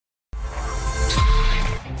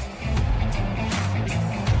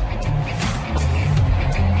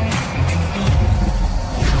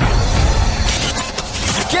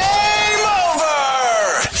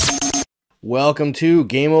Welcome to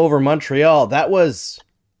Game Over Montreal. That was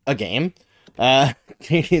a game.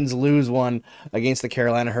 Canadiens lose one against the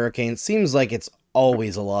Carolina Hurricanes. Seems like it's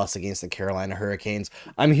always a loss against the Carolina Hurricanes.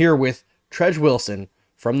 I'm here with Tredge Wilson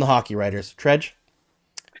from the Hockey Writers. Tredge,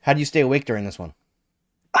 how do you stay awake during this one?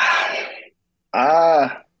 Uh,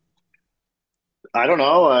 I don't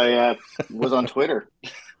know. I was on Twitter.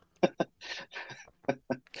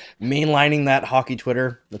 Mainlining that hockey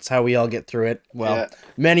Twitter. That's how we all get through it. Well, Yeah.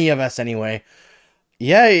 many of us anyway.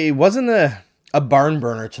 Yeah, it wasn't a barn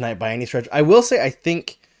burner tonight by any stretch. I will say I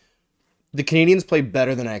think the Canadians played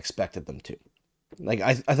better than I expected them to.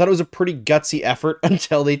 I thought it was a pretty gutsy effort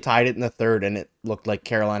until they tied it in the third, and it looked like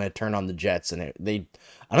Carolina turned on the Jets, and I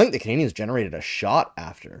don't think the Canadians generated a shot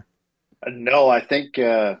after. No, I think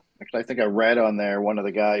actually, I think I read on there one of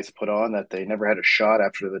the guys put on that they never had a shot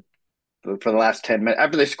after for the last 10 minutes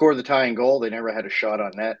after they scored the tying goal. They never had a shot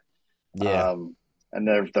on net. Yeah, Um, and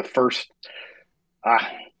uh,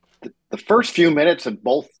 the first few minutes of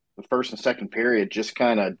both the first and second period just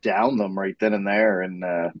kind of downed them right then and there. And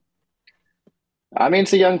I mean,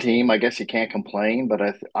 it's a young team. I guess you can't complain, but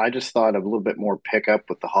I just thought a little bit more pickup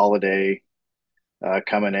with the holiday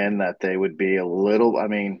coming in that they would be a little. I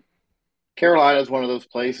mean, Carolina is one of those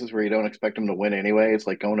places where you don't expect them to win anyway. It's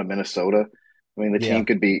like going to Minnesota. I mean, the yeah, team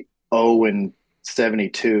could be 0 and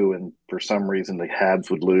 72, and for some reason the Habs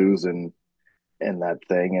would lose and that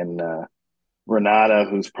thing. And Renata,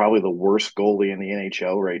 who's probably the worst goalie in the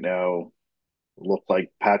NHL right now, looked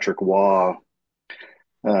like Patrick Waugh,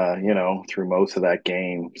 through most of that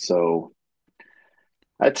game. So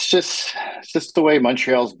it's just the way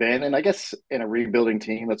Montreal's been, and I guess in a rebuilding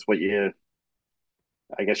team, that's what you.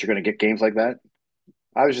 I guess you're going to get games like that.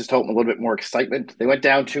 I was just hoping a little bit more excitement. They went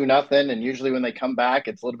down 2-0, and usually when they come back,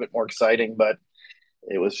 it's a little bit more exciting. But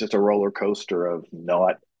it was just a roller coaster of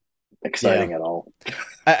not yeah. exciting at all.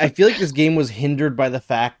 I feel like this game was hindered by the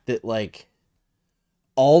fact that like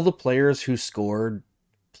all the players who scored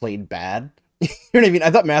played bad. You know what I mean?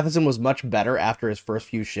 I thought Matheson was much better after his first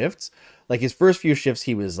few shifts. Like his first few shifts,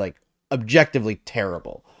 he was like objectively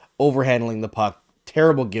terrible, overhandling the puck,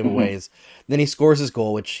 terrible Mm-hmm. giveaways. Then he scores his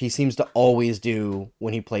goal, which he seems to always do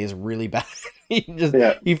when he plays really bad.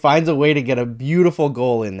 Yeah. He finds a way to get a beautiful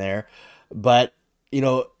goal in there. But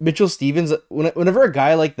Mitchell Stevens, whenever a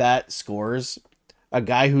guy like that scores, a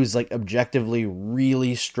guy who's like objectively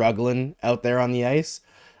really struggling out there on the ice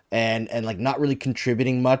and like not really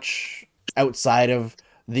contributing much outside of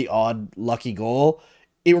the odd lucky goal.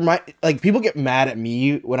 Like people get mad at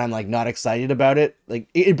me when I'm like not excited about it. Like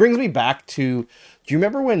it brings me back to, do you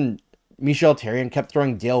remember when Michel Therrien kept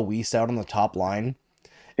throwing Dale Weiss out on the top line?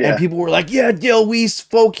 And Yeah. people were like, yeah, Dale Weiss,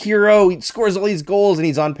 folk hero. He scores all these goals and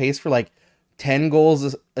he's on pace for like 10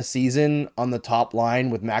 goals a season on the top line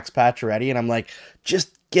with Max Pacioretty. And I'm like,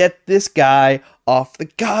 just get this guy off the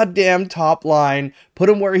goddamn top line, put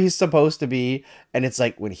him where he's supposed to be. And it's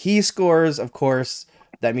like when he scores, of course,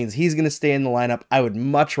 that means he's going to stay in the lineup. I would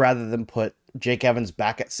much rather than put Jake Evans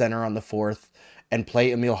back at center on the fourth and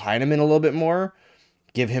play Emil Heineman a little bit more,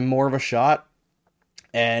 give him more of a shot.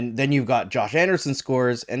 And then you've got Josh Anderson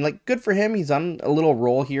scores, and like good for him, he's on a little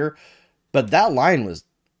roll here. But that line was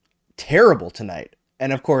terrible tonight.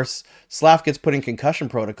 And of course, Slav gets put in concussion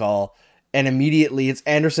protocol, and immediately it's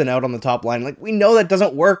Anderson out on the top line. Like, we know that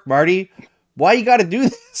doesn't work, Marty. Why you gotta do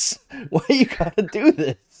this? Why you gotta do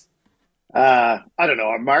this? I don't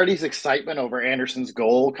know. Marty's excitement over Anderson's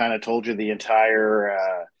goal kind of told you the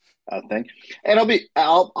entire thing. And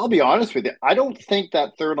I'll be honest with you. I don't think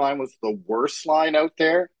that third line was the worst line out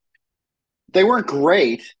there. They weren't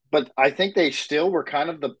great, but I think they still were kind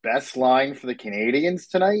of the best line for the Canadians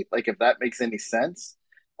tonight. Like if that makes any sense.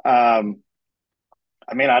 Um,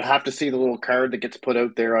 I mean, I'd have to see the little card that gets put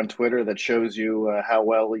out there on Twitter that shows you how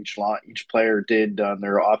well each player did on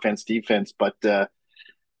their offense defense. But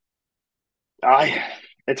I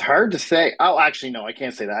it's hard to say. Oh, actually, no, I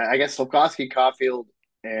can't say that. I guess Slafkovsky, Caulfield,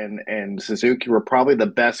 and Suzuki were probably the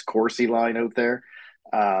best Corsi line out there.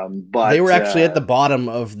 They were But actually at the bottom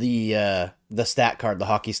of the stat card, the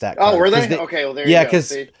hockey stat oh, card, were because they? they, Okay, well there you yeah, go. because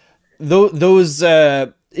See, those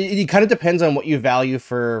it kind of depends on what you value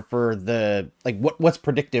for the like what's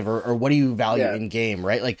predictive or what do you value yeah. in game,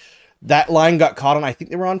 right? Like that line got caught on. I think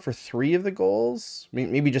they were on for three of the goals,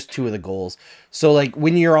 maybe just two of the goals. So like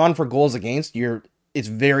when you're on for goals against, it's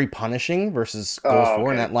very punishing versus goals Oh,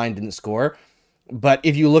 for, and okay. that line didn't score. But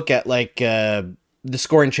if you look at like the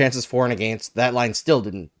scoring chances for and against, that line still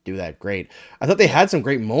didn't do that great. I thought they had some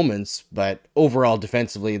great moments, but overall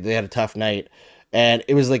defensively they had a tough night. And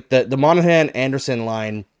it was like the Monahan Anderson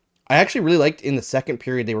line. I actually really liked in the second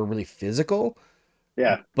period they were really physical.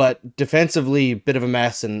 Yeah. but defensively, bit of a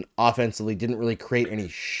mess, and offensively, didn't really create any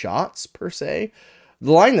shots per se.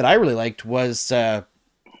 The line that I really liked was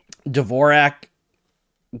Dvorak,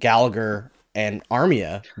 Gallagher, and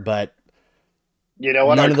Armia, but You know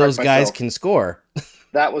what? I none of those correct guys myself. can score.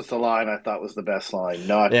 That was the line I thought was the best line,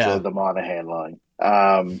 not Yeah, the Monahan line.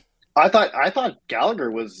 I thought Gallagher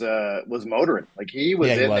was motoring. Like he yeah,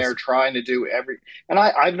 was he in there was. trying to do every. And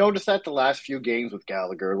I've noticed that the last few games with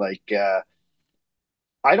Gallagher. Like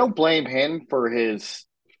I don't blame him for his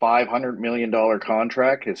 $500 million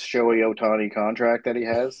contract, his Shohei Ohtani contract that he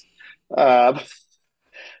has, uh,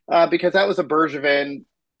 because that was a Bergevin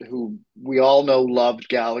who we all know loved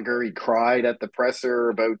Gallagher. He cried at the presser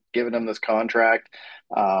about giving him this contract.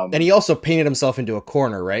 And Um, he also painted himself into a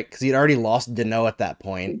corner, right? Because he'd already lost Deneau at that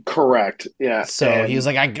point. Correct. Yeah. So he was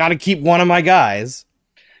like, I got to keep one of my guys.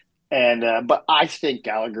 But I think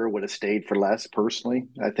Gallagher would have stayed for less personally.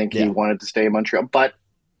 I think he Yeah. wanted to stay in Montreal, but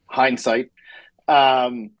hindsight,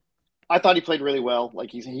 um, I thought he played really well.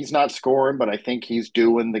 Like he's not scoring, but I think he's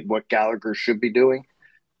doing what Gallagher should be doing.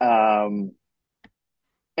 Um,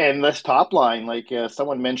 and this top line, like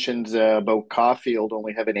someone mentioned about Caulfield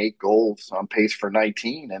only having 8 goals on pace for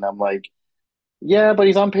 19, and I'm like, yeah, but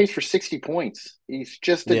he's on pace for 60 points. He's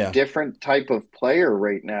just a Yeah. different type of player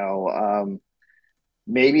right now.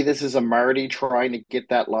 Maybe this is a Marty trying to get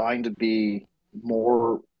that line to be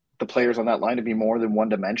more, the players on that line to be more than one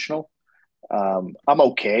dimensional. I'm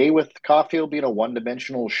okay with Caulfield being a one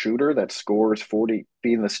dimensional shooter that scores 40,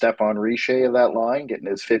 being the Stephon Richer of that line, getting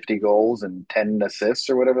his 50 goals and 10 assists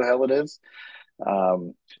or whatever the hell it is.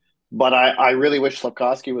 Um, but I really wish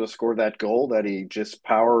Slavkovsky would have scored that goal that he just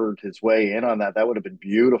powered his way in on that. That would have been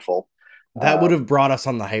beautiful. That would have Um, brought us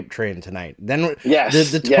on the hype train tonight. Then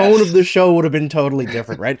yes, the tone of yes. the show would have been totally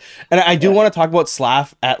different, right? And I do Yeah. want to talk about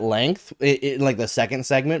Slav at length in like the second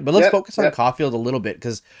segment, but let's Yep, focus on yep. Caulfield a little bit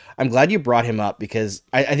because I'm glad you brought him up because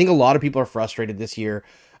I think a lot of people are frustrated this year.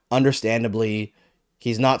 Understandably,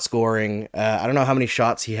 he's not scoring. I don't know how many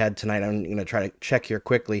shots he had tonight. I'm going to try to check here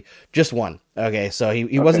quickly. Just one. Okay, so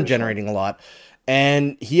he Okay, wasn't just one. generating a lot.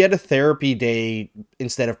 And he had a therapy day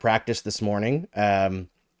instead of practice this morning.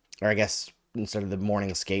 Or I guess instead of the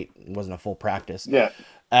morning skate, it wasn't a full practice. Yeah.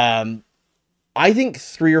 Um, I think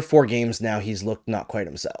 3 or 4 games now he's looked not quite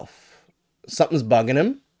himself. Something's bugging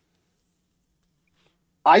him,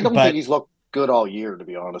 I don't think but he's looked good all year, to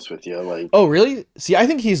be honest with you. Like, oh really? See, I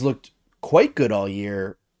think he's looked quite good all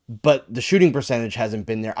year, but the shooting percentage hasn't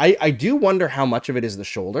been there. I do wonder how much of it is the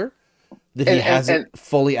shoulder that he hasn't and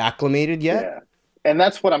fully acclimated yet. yeah, and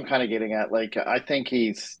that's what I'm kind of getting at. Like, I think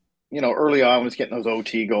he's, early on was getting those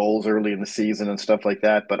OT goals early in the season and stuff like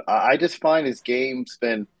that. But I just find his game's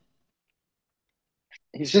been,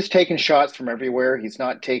 he's just taking shots from everywhere. He's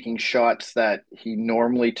not taking shots that he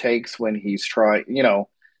normally takes when he's trying,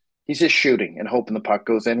 he's just shooting and hoping the puck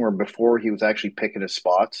goes in. Where before he was actually picking his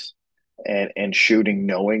spots and shooting,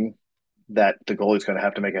 knowing that the goalie's going to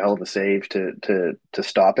have to make a hell of a save to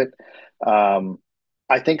stop it. Um,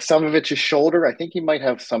 I think some of it's his shoulder. I think he might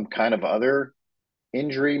have some kind of other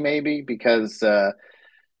injury, maybe because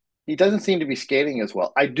he doesn't seem to be skating as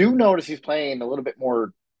well. I do notice he's playing a little bit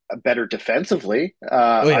more better defensively.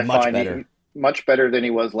 Oh yeah, I much find he better. much better than he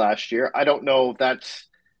was last year. I don't know if that's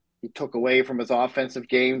he took away from his offensive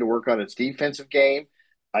game to work on his defensive game.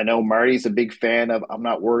 I know Marty's a big fan of, I'm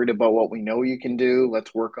not worried about what we know you can do.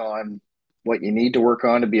 Let's work on what you need to work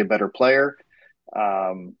on to be a better player.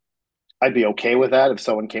 Um, I'd be okay with that if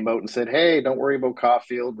someone came out and said, "Hey, don't worry about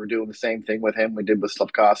Caulfield. We're doing the same thing with him we did with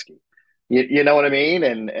Slavkovsky." You know what I mean?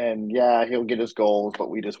 And yeah, he'll get his goals, but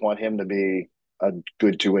we just want him to be a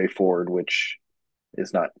good two-way forward, which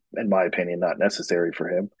is not, in my opinion, not necessary for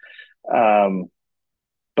him. Um,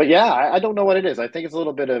 but yeah, I don't know what it is. I think it's a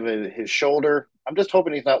little bit of his shoulder. I'm just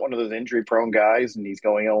hoping he's not one of those injury-prone guys, and he's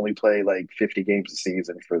going to only play like 50 games a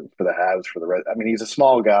season for the Habs for the rest. I mean, he's a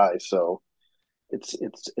small guy, so it's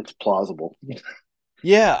plausible.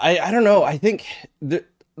 Yeah, I don't know. I think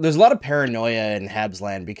there's a lot of paranoia in Habs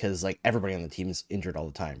land because like everybody on the team is injured all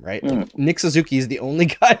the time, right? Like Mm. Nick Suzuki is the only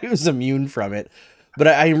guy who's immune from it. But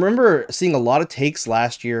I remember seeing a lot of takes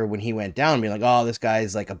last year when he went down, being like, "Oh, this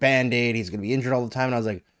guy's like a band-aid. He's gonna be injured all the time." And I was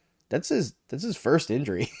like, "That's his first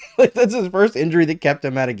injury. Like that's his first injury that kept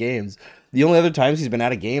him out of games. The only other times he's been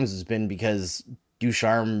out of games has been because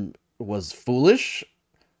Ducharme was foolish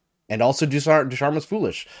and also Ducharme was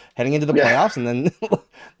foolish heading into the Yeah, playoffs and then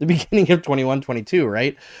the beginning of 21-22,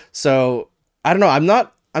 right? So I don't know. I'm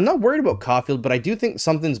not worried about Caulfield, but I do think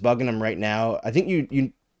something's bugging him right now. I think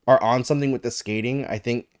you are on something with the skating. I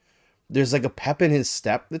think there's like a pep in his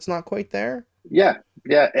step that's not quite there. yeah,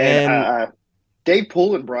 yeah, and And Dave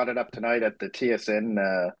Poulin brought it up tonight at the TSN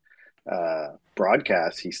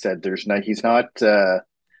broadcast. He said he's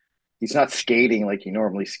not skating like he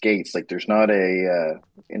normally skates. Like there's not and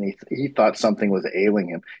he thought something was ailing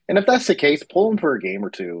him. And if that's the case, pull him for a game or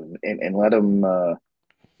two and let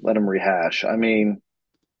him rehash. I mean,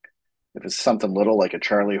 if it's something little like a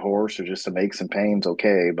Charlie horse or just some aches and pains,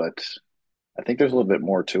 okay. But I think there's a little bit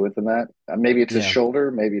more to it than that. Maybe it's his Yeah.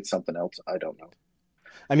 shoulder, maybe it's something else. I don't know.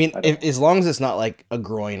 I mean, I don't know. as long as it's not like a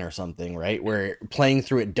groin or something, right? Where playing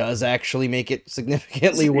through it does actually make it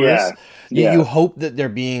significantly worse. Yeah, You yeah, hope that they're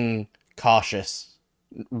being cautious,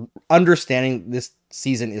 understanding this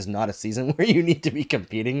season is not a season where you need to be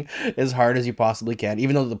competing as hard as you possibly can.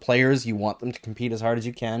 Even though the players, you want them to compete as hard as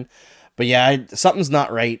you can. But yeah, something's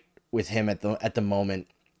not right with him at the moment.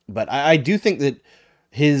 But I do think that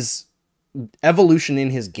his evolution in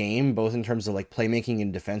his game, both in terms of like playmaking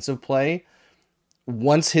and defensive play,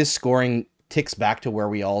 once his scoring ticks back to where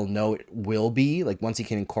we all know it will be, like once he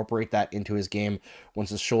can incorporate that into his game, once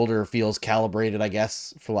his shoulder feels calibrated, I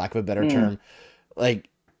guess, for lack of a better mm, term, like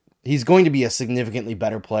he's going to be a significantly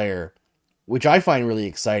better player, which I find really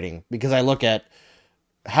exciting because I look at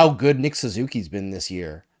how good Nick Suzuki's been this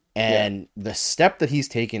year, yeah. and the step that he's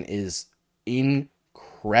taken is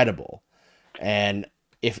incredible. And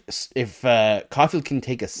if Caulfield can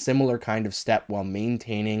take a similar kind of step while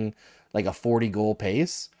maintaining like a 40 goal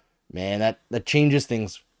pace, man, that changes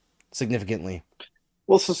things significantly.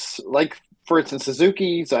 Well, so, like for instance,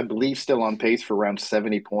 Suzuki's I believe still on pace for around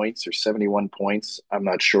 70 points or 71 points. I'm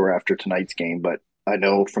not sure after tonight's game, but I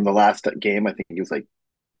know from the last game, I think he was like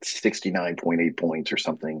 69.8 points or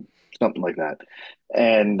something like that.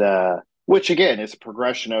 And which again is a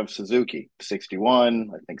progression of Suzuki,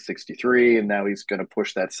 61, I think 63, and now he's going to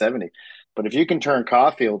push that 70. But if you can turn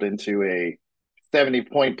Caulfield into a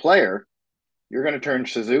 70-point player, you're going to turn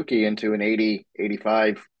Suzuki into an 80,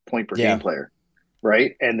 85 point per game Yeah. player,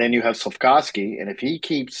 right? And then you have Slavkovsky, and if he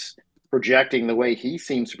keeps projecting the way he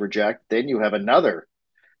seems to project, then you have another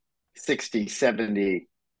 60, 70.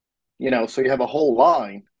 So you have a whole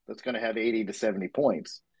line that's going to have 80 to 70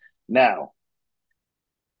 points. Now,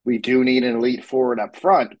 we do need an elite forward up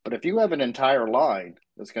front, but if you have an entire line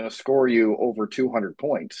that's going to score you over 200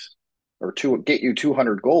 points or get you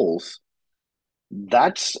 200 goals,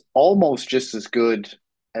 that's almost just as good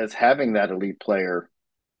as having that elite player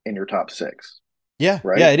in your top six, Yeah,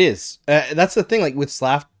 right? yeah, it is. That's the thing. Like with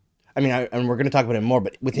Slav, I mean, and we're going to talk about him more,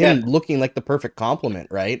 but with Yeah, him looking like the perfect complement,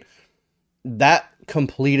 right? That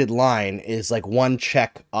completed line is like one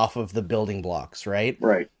check off of the building blocks, right?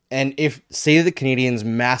 right. And if say the Canadians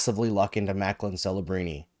massively luck into Macklin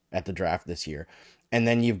Celebrini at the draft this year, and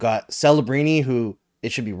then you've got Celebrini, who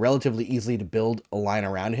it should be relatively easy to build a line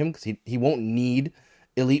around him because he won't need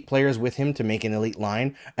elite players with him to make an elite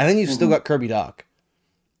line, and then you've still Mm-hmm. got Kirby Doc.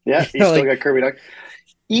 Yeah, You you know, still like got Kirby Duck.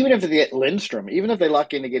 Even if they get Lindstrom, even if they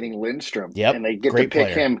luck into getting Lindstrom and yep, they get to great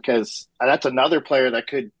pick player. him, because that's another player that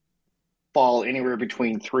could fall anywhere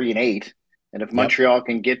between 3 and 8. And if Yep. Montreal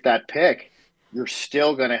can get that pick, you're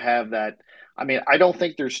still going to have that. I mean, I don't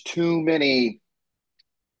think there's too many.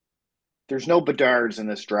 There's no Bedards in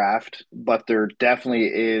this draft, but there definitely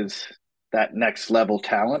is that next level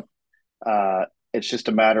talent. It's just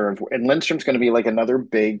a matter of, and Lindstrom's going to be like another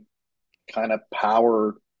big kind of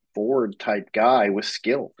power forward type guy with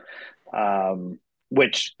skill,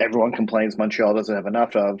 which everyone complains Montreal doesn't have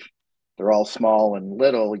enough of. They're all small and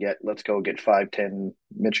little, yet let's go get 5'10"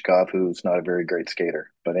 Michkov, who's not a very great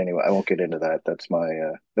skater. But anyway, I won't get into that. That's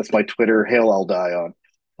my Twitter hill I'll die on.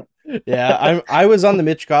 Yeah, I was on the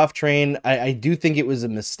Mitchkov train. I do think it was a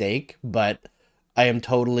mistake, but I am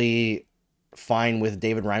totally fine with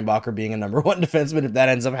David Reinbacher being a number one defenseman if that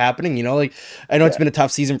ends up happening. You know, like I know it's Yeah, been a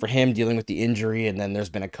tough season for him dealing with the injury, and then there's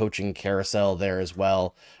been a coaching carousel there as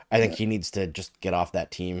well. I think yeah, he needs to just get off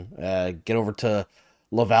that team, get over to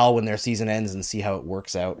Laval when their season ends and see how it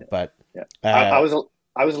works out. But yeah. uh,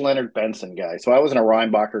 I was a Leonard Benson guy, so I wasn't a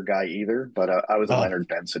Reinbacher guy either, but I was a oh, Leonard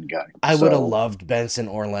Benson guy. I would have So loved Benson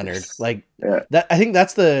or Leonard. Like yeah, that I think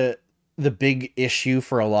that's the big issue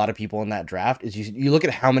for a lot of people in that draft is you look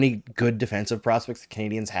at how many good defensive prospects the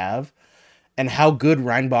Canadians have and how good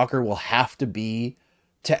Reinbacher will have to be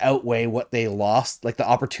to outweigh what they lost, like the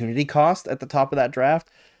opportunity cost at the top of that draft.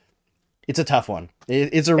 It's a tough one.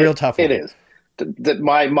 It's a real tough it one. is.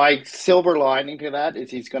 My silver lining to that is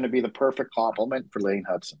he's going to be the perfect complement for Lane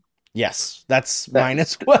Hudson. Yes, that's That mine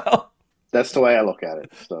as well. that's the way I look at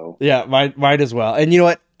it. So Yeah, mine as well. And you know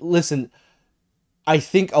what? Listen, I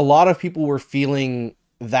think a lot of people were feeling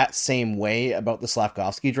that same way about the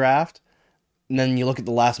Slavkovsky draft. And then you look at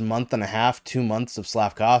the last month and a half, 2 months of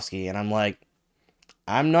Slavkovsky, and I'm like,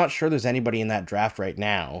 I'm not sure there's anybody in that draft right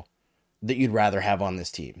now that you'd rather have on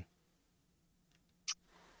this team.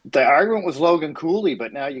 The argument was Logan Cooley,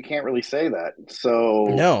 but now you can't really say that.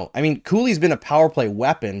 So No, I mean Cooley's been a power play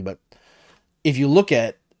weapon, but if you look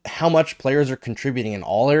at how much players are contributing in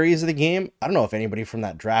all areas of the game, I don't know if anybody from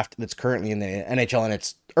that draft that's currently in the NHL and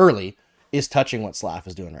it's early is touching what Slav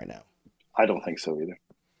is doing right now. I don't think so either.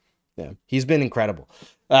 Yeah, he's been incredible.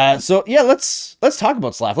 So yeah, let's talk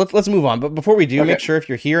about Slav. Let's move on. But before we do, make Okay. sure if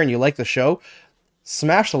you're here and you like the show,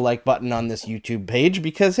 smash the like button on this YouTube page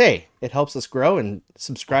because hey, it helps us grow, and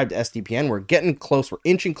subscribe to SDPN. We're getting close. We're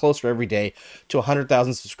inching closer every day to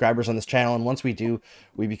 100,000 subscribers on this channel, and once we do,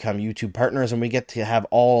 we become YouTube partners and we get to have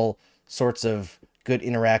all sorts of good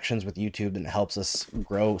interactions with YouTube, and it helps us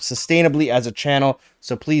grow sustainably as a channel.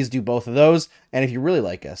 So please do both of those. And if you really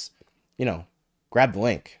like us, grab the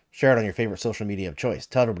link, share it on your favorite social media of choice,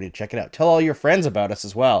 tell everybody to check it out, tell all your friends about us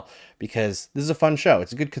as well, because this is a fun show.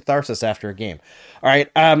 It's a good catharsis after a game. All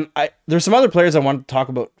right, there's some other players I want to talk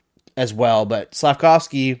about as well, but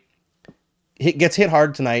Slavkovsky gets hit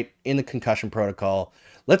hard tonight in the concussion protocol.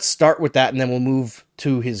 Let's start with that, and then we'll move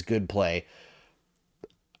to his good play.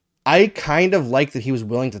 I kind of like that he was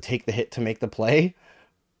willing to take the hit to make the play,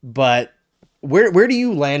 but where do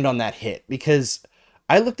you land on that hit? Because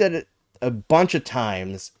I looked at it a bunch of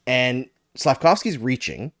times, and Slavkovsky's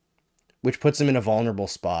reaching, which puts him in a vulnerable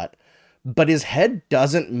spot, but his head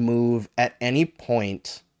doesn't move at any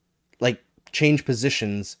point, like change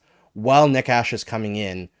positions while Nick Ash is coming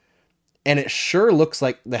in, and it sure looks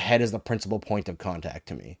like the head is the principal point of contact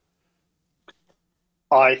to me.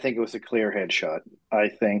 I think it was a clear headshot. I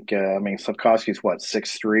think, I mean, Slavkovsky's what,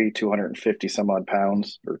 6'3", 250 some odd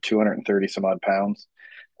pounds, or 230 some odd pounds.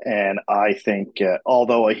 And I think,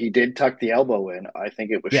 although he did tuck the elbow in, I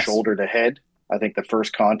think it was Yes. shoulder to head. I think the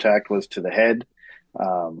first contact was to the head.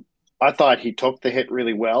 Um, I thought he took the hit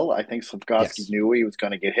really well. I think Slavkovsky Yes. knew he was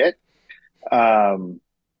going to get hit. Um,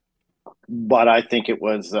 but I think it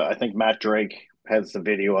was, I think Matt Drake has the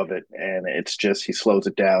video of it, and it's just, he slows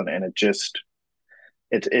it down, and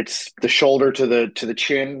it's the shoulder to the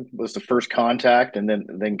chin was the first contact, and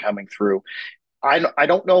then coming through. I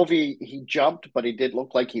don't know if he jumped, but he did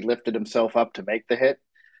look like he lifted himself up to make the hit,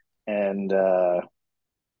 and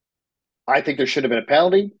I think there should have been a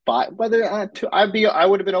penalty. But whether I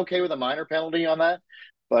would have been okay with a minor penalty on that,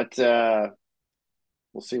 but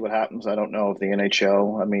we'll see what happens. I don't know if the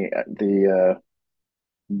NHL, I mean the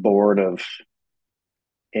board of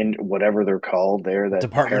in whatever they're called there, that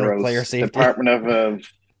Department of Player Harrow's Safety. Department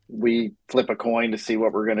we flip a coin to see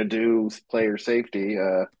what we're going to do, player safety,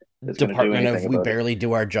 is going to do Department of anything we about it. barely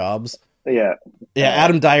do our jobs. Yeah, Yeah, uh,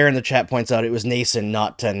 Adam Dyer in the chat points out it was Nason,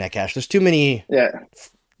 not Nick Ash. There's too many yeah,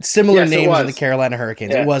 similar yes, it names in the was. Carolina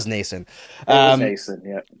Hurricanes. It Yeah, was Nason. it was Um, Nason.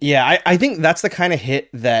 Yeah, yeah, I think that's the kind of hit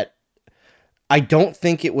that I don't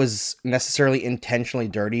think it was necessarily intentionally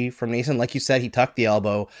dirty from Nason. Like you said, he tucked the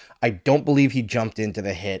elbow. I don't believe he jumped into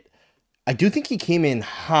the hit. I do think he came in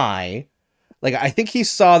high. Like, I think he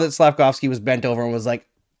saw that Slavkovsky was bent over and was like,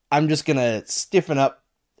 I'm just going to stiffen up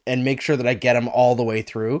and make sure that I get him all the way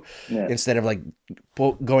through yeah. instead of like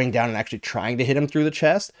going down and actually trying to hit him through the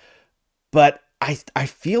chest. But I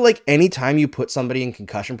feel like anytime you put somebody in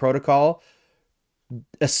concussion protocol,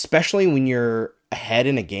 especially when you're ahead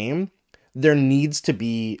in a game, there needs to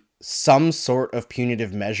be some sort of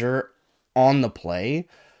punitive measure on the play,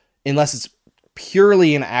 unless it's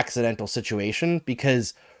purely an accidental situation.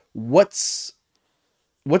 Because what's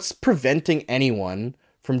what's preventing anyone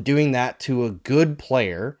from doing that to a good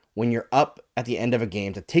player when you're up at the end of a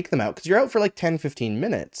game to take them out? Because you're out for like 10-15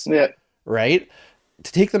 minutes, Yeah, right?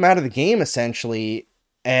 To take them out of the game essentially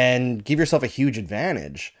and give yourself a huge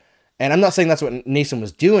advantage. And I'm not saying that's what Nason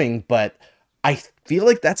was doing, but I feel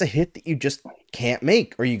like that's a hit that you just can't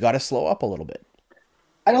make, or you got to slow up a little bit.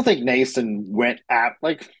 I don't think Nason went at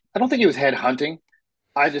like. I don't think he was head hunting.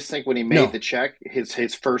 I just think when he made No. the check,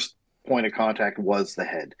 his first point of contact was the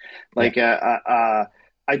head. Yeah. Like,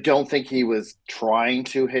 I don't think he was trying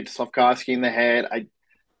to hit Slavkovsky in the head.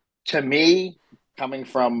 To me, coming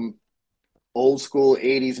from old school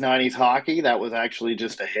 80s 90s hockey, that was actually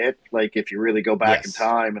just a hit, like if you really go back in Yes.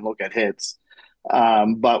 time and look at hits.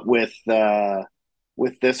 But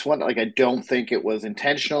with this one, like, I don't think it was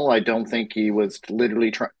intentional. I don't think he was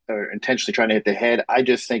literally intentionally trying to hit the head. I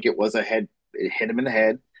just think it was a head. It hit him in the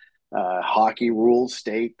head. Hockey rules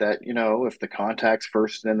state that, if the contact's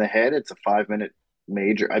first in the head, it's a 5 minute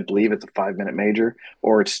major. I believe it's a 5 minute major,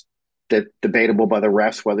 or it's debatable by the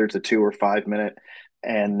refs whether it's a 2 or 5 minute,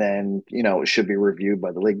 and then it should be reviewed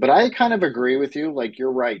by the league. But I kind of agree with you. Like,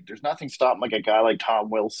 you're right. There's nothing stopping like a guy like Tom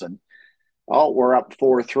Wilson. Oh, we're up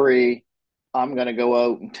 4-3. I'm going to go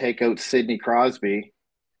out and take out Sidney Crosby,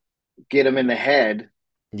 get him in the head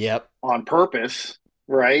Yep. on purpose,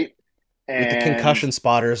 right? With the And concussion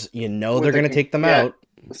spotters, you know with they're going to the take them yeah, out.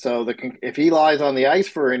 so the if he lies on the ice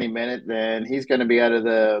for any minute, then he's going to be out of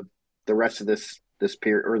the rest of this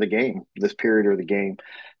period or the game, this period or the game,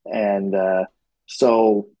 and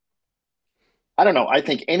so I don't know. I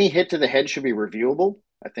think any hit to the head should be reviewable.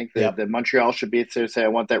 I think Yep. the Montreal should be to say I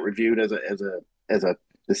want that reviewed as a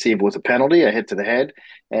to see if it was a penalty, a hit to the head,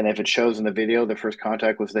 and if it shows in the video the first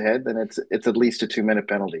contact was the head, then it's at least a 2 minute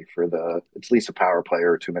penalty for the it's at least a power play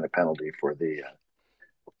or a 2 minute penalty for the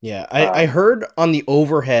Yeah, I um heard on the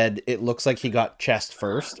overhead it looks like he got chest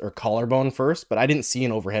first or collarbone first, but I didn't see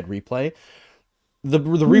an overhead replay. The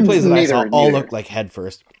replays that I saw all neither. looked like head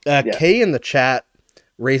first. Yeah. Kay in the chat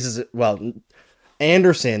raises it. Well,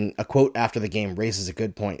 Anderson, a quote after the game, raises a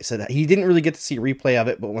good point. He said that he didn't really get to see a replay of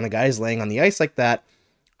it, but when a guy's laying on the ice like that,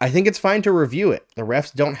 I think it's fine to review it. The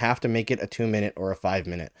refs don't have to make it a 2 minute or a 5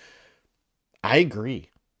 minute. I agree.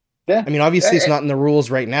 Yeah. I mean, obviously it's Eh, not in the rules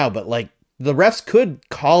right now, but like the refs could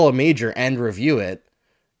call a major and review it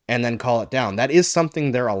and then call it down. That is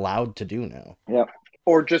something they're allowed to do now. yeah.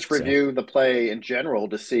 Or just So, review the play in general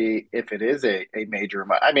to see if it is a major.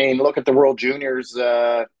 I mean, look at the World Juniors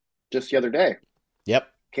just the other day. yep.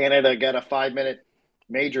 Canada got a 5 minute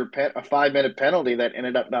a 5 minute penalty that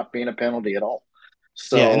ended up not being a penalty at all.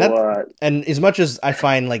 Yeah, and So that and as much as I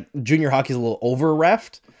find like junior hockey's a little over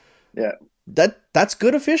refed, yeah, that's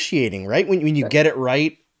good officiating, right? When you yeah, get it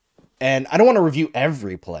right. And I don't want to review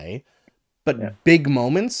every play, yeah, but big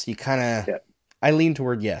moments, you kind of yeah, I lean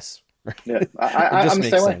toward yes. yeah. It just I'm the makes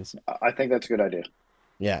same way. sense. I think that's a good idea.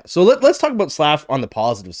 Yeah. So let's talk about Slav on the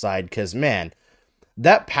positive side because man,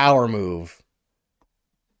 that power move.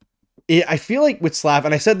 I feel like with Slav,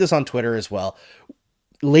 and I said this on Twitter as well.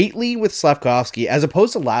 Lately with Slavkovsky, as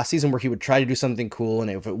opposed to last season where he would try to do something cool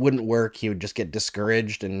and if it wouldn't work, he would just get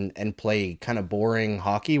discouraged and play kind of boring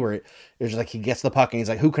hockey where it was just like he gets the puck and he's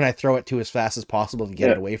like, who can I throw it to as fast as possible to get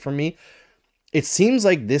Yeah. it away from me? It seems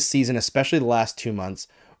like this season, especially the last 2 months,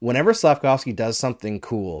 whenever Slavkovsky does something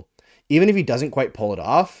cool, even if he doesn't quite pull it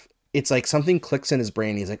off, it's like something clicks in his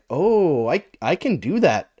brain. He's like, oh, I can do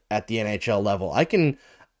that at the NHL level. I can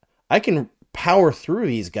power through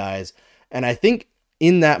these guys. And I think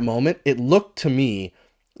in that moment, it looked to me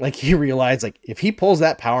like he realized like if he pulls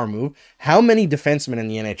that power move, how many defensemen in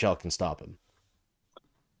the NHL can stop him?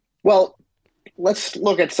 Well, let's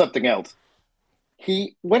look at something else.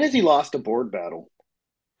 He when has he lost a board battle?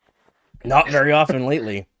 Not very often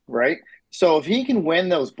lately. Right. So if he can win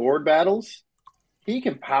those board battles, he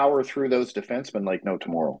can power through those defensemen like no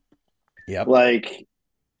tomorrow. Yep. Like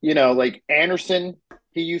like Anderson,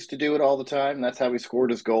 he used to do it all the time. That's how he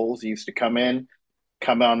scored his goals. He used to come in,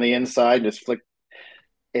 come on the inside, just flick.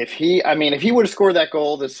 If he would have scored that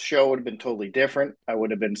goal, this show would have been totally different. I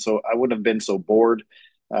wouldn't have been so bored.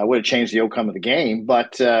 I would have changed the outcome of the game.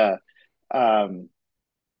 But um,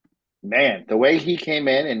 man, the way he came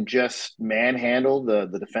in and just manhandled the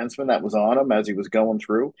defenseman that was on him as he was going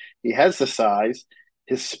through, he has the size.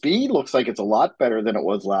 His speed looks like it's a lot better than it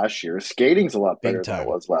was last year. His skating's a lot Big better than it time.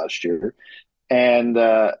 was last year. And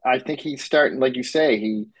I think he's starting, like you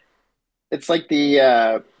say, it's like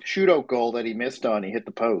the shootout goal that he missed on. He hit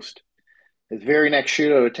the post. His very next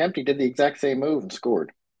shootout attempt, he did the exact same move and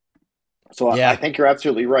scored. So I Yeah. think you're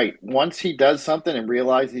absolutely right. Once he does something and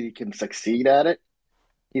realizes he can succeed at it,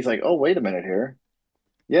 he's like, oh, wait a minute here.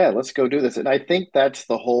 Yeah, let's go do this. And I think that's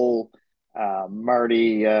the whole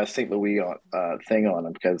Marty St. Louis thing on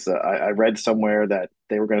him because I read somewhere that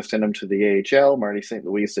they were going to send him to the AHL. Marty St.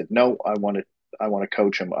 Louis said, "No, I want to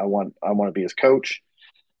coach him. I want to be his coach."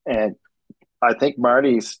 And I think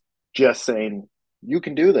Marty's just saying, "You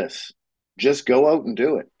can do this. Just go out and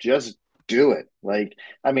do it. Just do it." Like,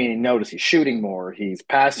 I mean, notice he's shooting more. He's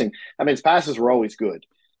passing. I mean, his passes were always good,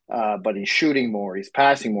 but he's shooting more. He's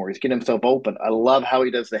passing more. He's getting himself open. I love how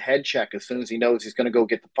he does the head check as soon as he knows he's going to go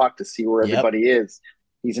get the puck to see where Yep. everybody is.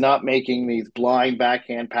 He's not making these blind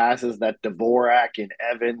backhand passes that Dvorak and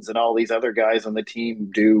Evans and all these other guys on the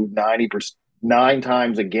team do 90% 9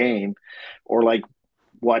 times a game, or like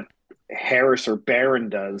what Harris or Barron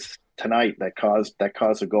does tonight that caused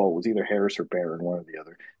a goal. It was either Harris or Barron, one or the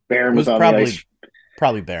other. Barron It was was on the ice.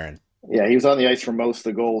 probably Barron. Yeah, he was on the ice for most of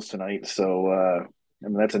the goals tonight. So I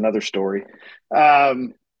mean that's another story.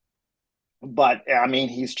 Um, but I mean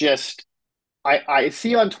he's just I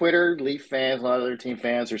see on Twitter Leaf fans, a lot of other team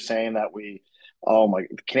fans are saying that the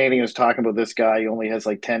Canadians talking about this guy. He only has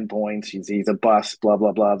like 10 points. He's a bust, blah,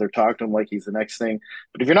 blah, blah. They're talking to him like he's the next thing.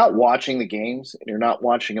 But if you're not watching the games and you're not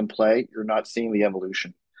watching him play, you're not seeing the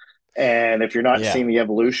evolution. And if you're not Yeah. seeing the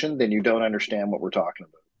evolution, then you don't understand what we're talking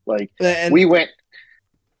about. Like And we went,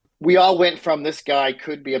 we all went from this guy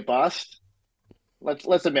could be a bust.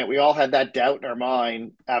 Let's admit we all had that doubt in our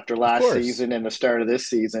mind after of last course. season and the start of this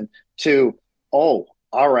season. To oh,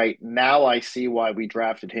 all right, now I see why we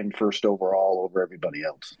drafted him first overall over everybody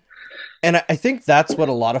else. And I think that's what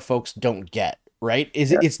a lot of folks don't get, right?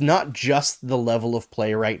 Is Yeah, it's not just the level of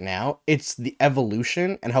play right now, it's the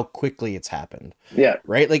evolution and how quickly it's happened. yeah,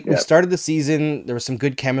 Right? Like we yeah, started the season, there was some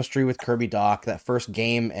good chemistry with Kirby Doc. That first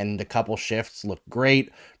game and a couple shifts looked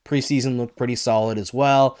great. Preseason looked pretty solid as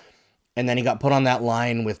well. And then he got put on that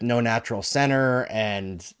line with no natural center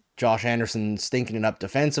and Josh Anderson stinking it up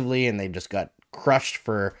defensively, and they just got crushed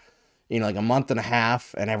for, like a month and a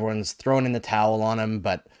half, and everyone's throwing in the towel on him.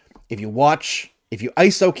 But if you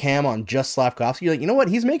ISO cam on just Slavkovsky, you're like, you know what?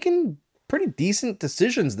 He's making pretty decent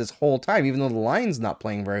decisions this whole time, even though the line's not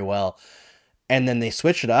playing very well. And then they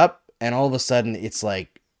switch it up, and all of a sudden it's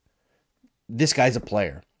like, this guy's a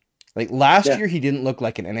player. Like last yeah, year, he didn't look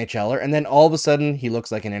like an NHLer, and then all of a sudden he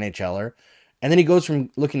looks like an NHLer, and then he goes from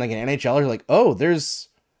looking like an NHLer to like, oh, there's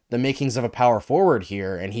the makings of a power forward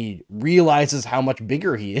here, and he realizes how much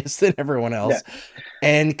bigger he is than everyone yeah. else,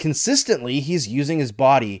 and consistently he's using his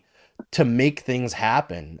body to make things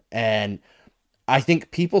happen. And I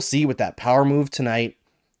think people see with that power move tonight,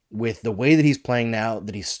 with the way that he's playing now,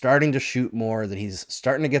 that he's starting to shoot more, that he's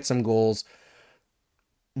starting to get some goals,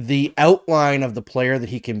 the outline of the player that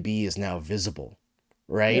he can be is now visible,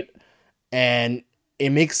 Yeah. right? And it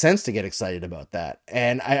makes sense to get excited about that.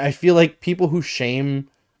 And I feel like people who shame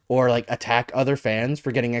or like attack other fans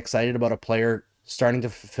for getting excited about a player starting to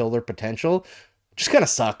fulfill their potential just kind of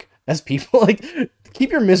suck as people. Like,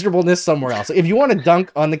 keep your miserableness somewhere else. Like, if you want to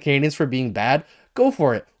dunk on the Canadiens for being bad, go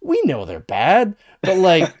for it. We know they're bad, but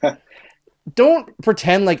like, don't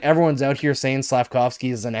pretend like everyone's out here saying Slavkovsky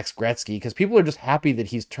is the next Gretzky, because people are just happy that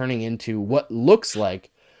he's turning into what looks like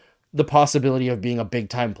the possibility of being a big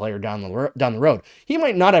time player down the road. He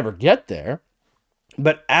might not ever get there,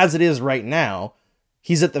 but as it is right now,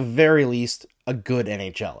 he's at the very least a good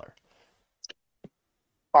NHLer.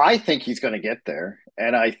 I think he's going to get there,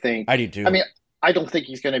 and I think, I do I too. mean, I don't think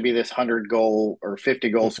he's going to be this 100 goal or 50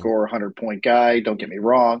 goal Mm-mm. scorer, 100 point guy. Don't get me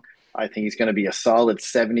wrong. I think he's going to be a solid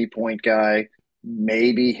 70 point guy.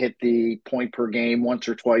 Maybe hit the point per game once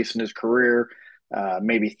or twice in his career.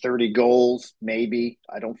 Maybe 30 goals. Maybe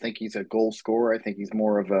I don't think he's a goal scorer. I think he's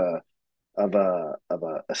more of a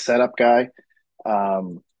setup guy.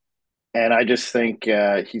 Um, and I just think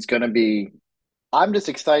he's going to be. I'm just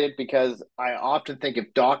excited because I often think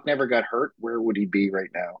if Doc never got hurt, where would he be right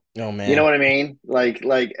now? Oh You know man. what I mean?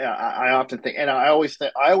 I often think, and I always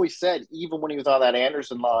said, even when he was on that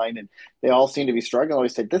Anderson line, and they all seem to be struggling, I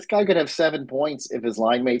always said this guy could have 7 points if his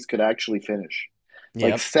line mates could actually finish, like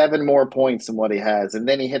Yep. 7 more points than what he has. And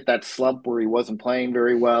then he hit that slump where he wasn't playing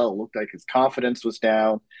very well. It looked like his confidence was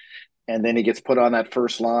down, and then he gets put on that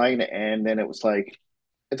first line, and then it was like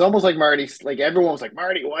it's almost like Marty, like everyone was like,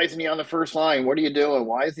 Marty, why isn't he on the first line? What are you doing?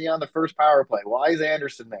 Why is he on the first power play? Why is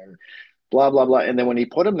Anderson there? Blah, blah, blah. And then when he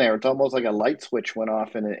put him there, it's almost like a light switch went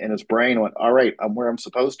off in his brain, went, all right, I'm where I'm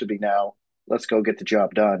supposed to be now. Let's go get the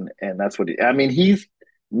job done. And that's what I mean, he's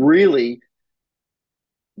really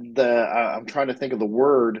I'm trying to think of the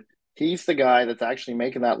word. He's the guy that's actually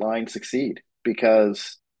making that line succeed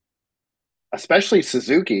because especially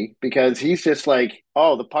Suzuki, because he's just like,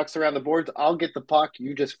 oh, the puck's around the boards. I'll get the puck.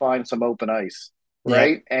 You just find some open ice, Yep.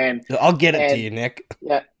 right? And I'll get it to and you, Nick.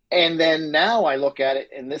 yeah, and then now I look at it,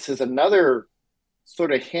 and this is another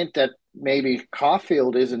sort of hint that maybe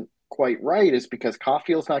Caulfield isn't quite right, is because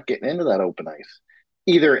Caulfield's not getting into that open ice.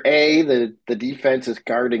 Either A, the defense is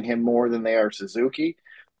guarding him more than they are Suzuki,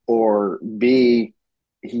 or B,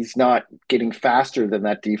 he's not getting faster than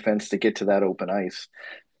that defense to get to that open ice.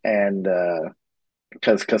 And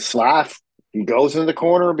because Slav, he goes in the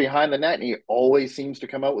corner behind the net and he always seems to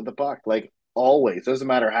come out with the puck. Like always. Doesn't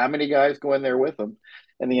matter how many guys go in there with him.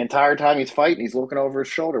 And the entire time he's fighting, he's looking over his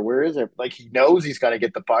shoulder. Where is it? Like he knows he's got to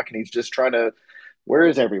get the puck and he's just trying to, where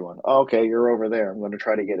is everyone? Oh, okay, you're over there. I'm going to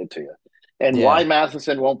try to get it to you. And why Yeah.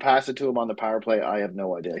 Matheson won't pass it to him on the power play, I have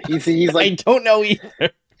no idea. He's I like don't know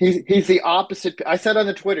either. he's the opposite. I said on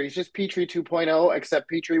the Twitter, he's just Petrie 2.0, except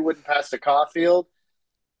Petrie wouldn't pass to Caulfield.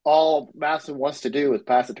 All Matheson wants to do is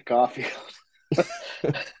pass it to Caulfield.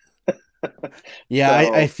 Yeah,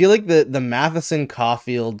 I So feel like the Matheson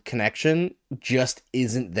Caulfield connection just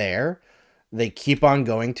isn't there. They keep on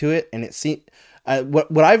going to it, and it seems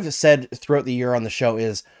what I've said throughout the year on the show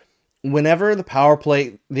is whenever the power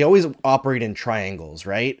play, they always operate in triangles,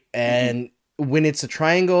 right? mhm. And when it's a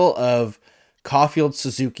triangle of Caulfield,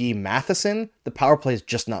 Suzuki, Matheson, the power play is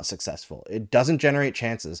just not successful. It doesn't generate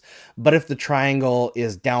chances. But if the triangle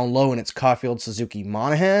is down low and it's Caulfield, Suzuki,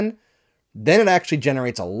 Monahan, then it actually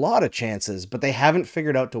generates a lot of chances. But they haven't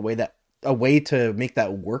figured out a way to make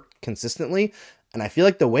that work consistently. And I feel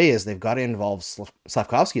like the way is they've got to involve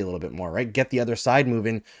Slavkovsky a little bit more, right? Get the other side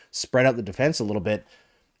moving, spread out the defense a little bit.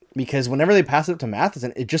 Because whenever they pass it up to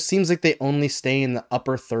Matheson, it just seems like they only stay in the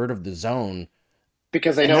upper third of the zone.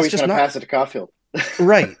 because they And know that's he's just going to not pass it to Caulfield.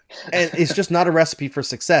 right. And it's just not a recipe for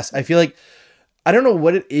success. I feel like, I don't know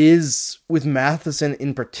what it is with Matheson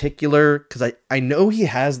in particular, because I know he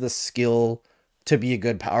has the skill to be a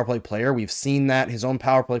good power play player. We've seen that. His own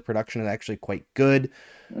power play production is actually quite good.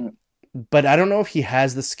 Mm. But I don't know if he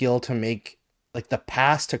has the skill to make like the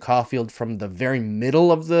pass to Caulfield from the very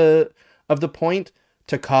middle of the point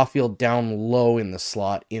to Caulfield down low in the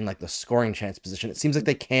slot in like the scoring chance position. It seems like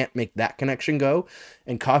they can't make that connection go,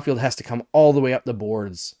 and Caulfield has to come all the way up the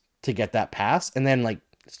boards to get that pass, and then like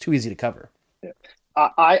it's too easy to cover. Yeah.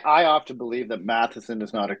 I often believe that Matheson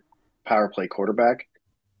is not a power play quarterback,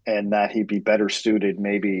 and that he'd be better suited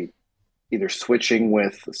maybe either switching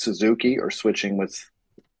with Suzuki or switching with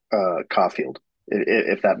Caulfield,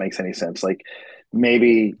 if that makes any sense. Like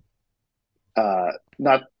maybe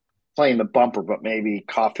not playing the bumper, but maybe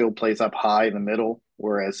Caulfield plays up high in the middle,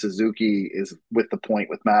 whereas Suzuki is with the point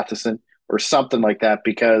with Matheson or something like that.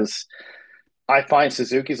 Because I find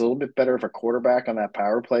Suzuki's a little bit better of a quarterback on that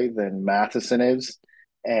power play than Matheson is.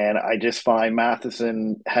 And I just find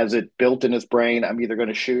Matheson has it built in his brain. I'm either going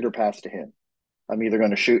to shoot or pass to him. I'm either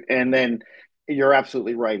going to shoot. And then you're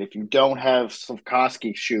absolutely right. If you don't have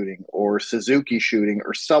Slavkovsky shooting or Suzuki shooting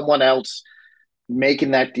or someone else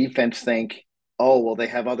making that defense think, oh, well, they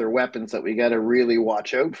have other weapons that we got to really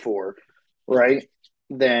watch out for, right?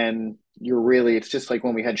 Then it's just like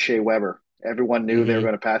when we had Shea Weber. Everyone knew they were Mm-hmm.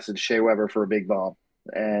 going to pass it to Shea Weber for a big bomb,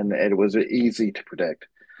 and it was easy to predict.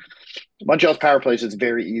 Montreal's power plays is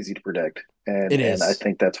very easy to predict, It and I is.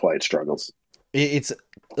 think that's why it struggles. It's a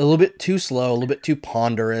little bit too slow, a little bit too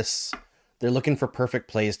ponderous. They're looking for perfect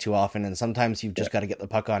plays too often, and sometimes you've Yeah, just got to get the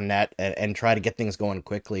puck on net and try to get things going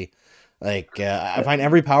quickly. Like I yeah, find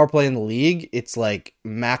every power play in the league, it's like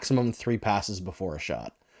maximum 3 passes before a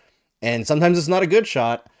shot, and sometimes it's not a good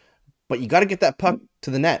shot, but you got to get that puck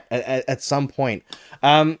to the net at some point.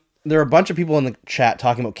 There are a bunch of people in the chat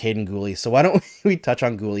talking about Caden Gooley, so why don't we touch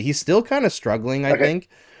on Gooley? He's still kind of struggling, I okay. think,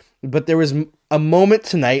 but there was a moment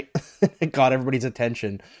tonight that got everybody's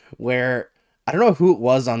attention where I don't know who it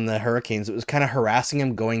was on the Hurricanes. It was kind of harassing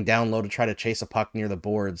him going down low to try to chase a puck near the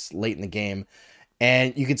boards late in the game.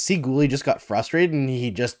 And you could see Gooley just got frustrated and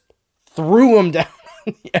he just threw him down.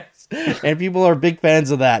 Yes. And people are big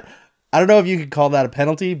fans of that. I don't know if you could call that a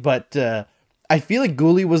penalty, but I feel like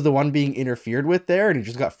Gooley was the one being interfered with there and he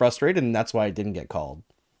just got frustrated and that's why it didn't get called.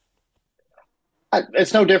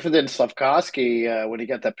 It's no different than Slavkovsky when he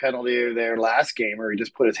got that penalty there last game, where he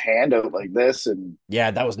just put his hand out like this, and Yeah,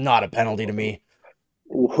 that was not a penalty to me.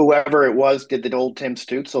 whoever it was did the old Tim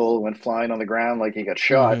Stutzel and went flying on the ground like he got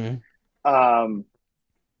shot. Mm-hmm. Um,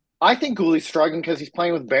 I think Gooley's struggling because he's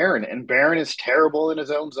playing with Barron, and Barron is terrible in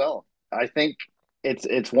his own zone. I think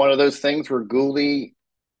it's one of those things where Gooley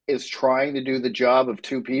is trying to do the job of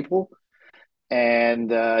two people,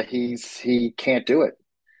 and he can't do it.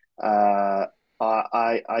 Uh,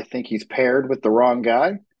 I think he's paired with the wrong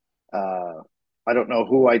guy. Uh, I don't know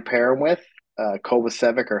who I'd pair him with.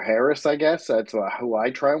 Kovacevic or Harris, I guess. That's who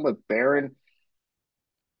I try him with. Barron,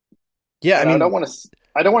 Yeah, I and mean,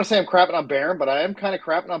 I don't want to say I'm crapping on Barron, but I am kind of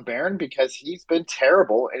crapping on Barron because he's been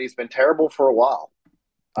terrible, and he's been terrible for a while.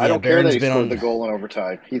 I yeah, don't care that Barron's he been scored the on goal in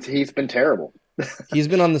overtime. He's been terrible. he's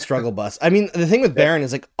been on the struggle bus. I mean, the thing with Yeah. Barron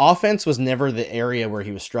is like offense was never the area where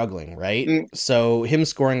he was struggling, right? Mm, So him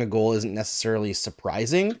scoring a goal isn't necessarily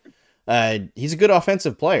surprising. He's a good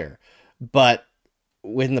offensive player, but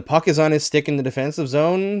when the puck is on his stick in the defensive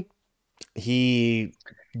zone, he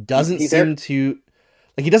doesn't he's there. seem to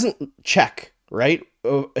like he doesn't check, right?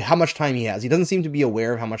 How much time he has. He doesn't seem to be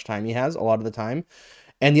aware of how much time he has a lot of the time.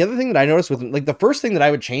 And the other thing that I noticed with like the first thing that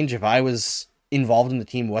I would change if I was involved in the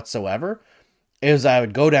team whatsoever is I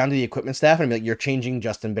would go down to the equipment staff and be like, you're changing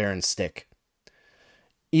Justin Barron's stick.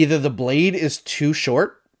 Either the blade is too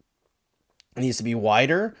short, it needs to be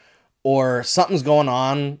wider, or something's going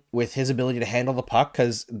on with his ability to handle the puck.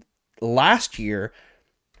 Because last year,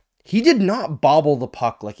 he did not bobble the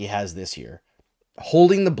puck like he has this year.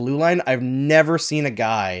 Holding the blue line, I've never seen a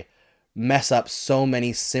guy mess up so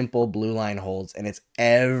many simple blue line holds, and it's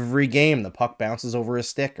every game the puck bounces over his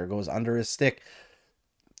stick or goes under his stick.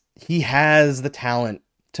 He has the talent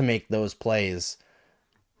to make those plays.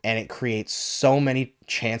 and it creates so many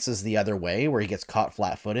chances the other way where he gets caught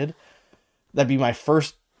flat-footed. That'd be my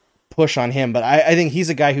first push on him. But I think he's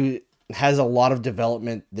a guy who has a lot of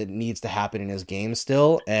development that needs to happen in his game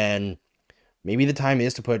still, and maybe the time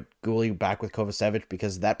is to put Gulli back with Kovacevic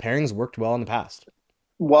because that pairing's worked well in the past.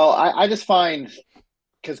 Well, I just find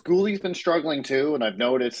because Gooley's been struggling too, and I've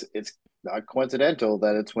noticed it's not coincidental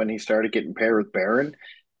that it's when he started getting paired with Barron.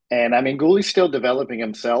 And I mean, Gooley's still developing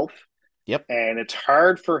himself, Yep. and it's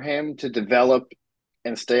hard for him to develop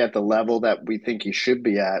and stay at the level that we think he should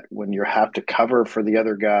be at when you have to cover for the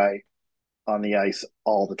other guy on the ice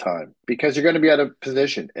all the time because you're going to be out of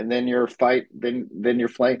position, and then then you're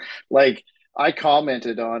flaying. Like I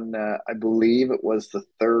commented on, I believe it was the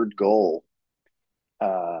third goal.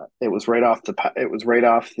 It was right off the. It was right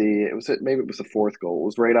off the. It was maybe it was the fourth goal. It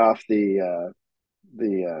was right off the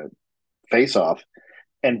face off,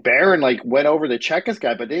 and Barron like went over to check this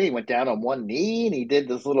guy, but then he went down on one knee and he did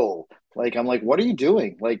this little like I'm like, what are you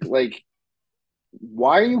doing? Like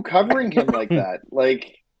why are you covering him like that?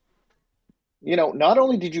 Like, not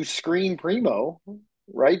only did you screen Primo,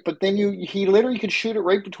 right, but then he literally could shoot it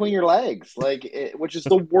right between your legs, which is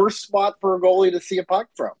the worst spot for a goalie to see a puck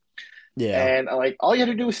from. Yeah. And like all you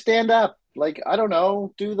had to do was stand up. Like, I don't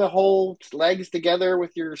know, do the whole legs together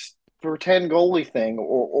with your pretend goalie thing,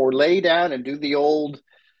 or lay down and do the old,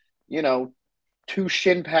 you know, two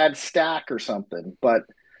shin pad stack or something. But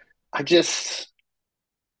I just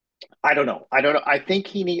I don't know. I don't know. I think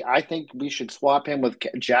we should swap him with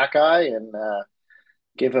Jack Eye and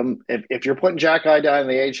give him if you're putting Jack Eye down in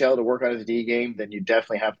the AHL to work on his D game, then you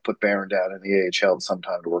definitely have to put Barron down in the AHL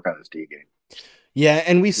sometime to work on his D game. Yeah,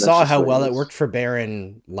 and we That's saw just how what it well it is. worked for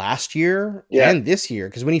Barron last year Yeah. and this year.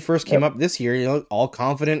 Because when he first came Yep. up this year, all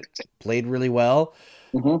confident, played really well.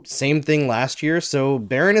 Mm-hmm. Same thing last year. So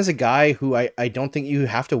Barron is a guy who I don't think you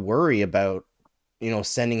have to worry about,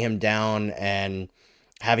 sending him down and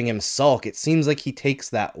having him sulk. It seems like he takes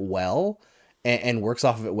that well and works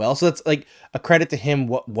off of it well. So that's like a credit to him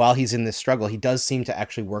while he's in this struggle. He does seem to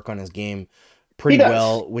actually work on his game He pretty does.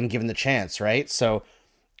 well when given the chance, right? So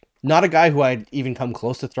not a guy who I'd even come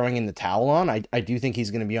close to throwing in the towel on. I do think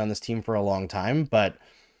he's going to be on this team for a long time, but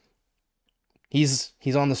he's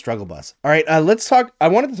on the struggle bus. All right, let's talk. I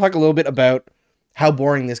wanted to talk a little bit about how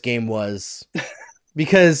boring this game was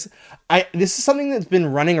because this is something that's been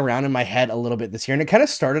running around in my head a little bit this year, and it kind of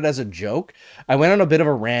started as a joke. I went on a bit of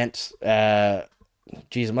a rant.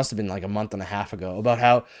 It must have been like a month and a half ago about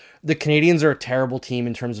how the Canadiens are a terrible team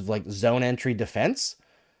in terms of like zone entry defense.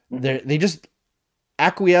 Mm-hmm. They just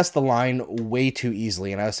acquiesce the line way too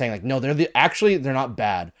easily. And I was saying like, no, they're not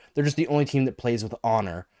bad. They're just the only team that plays with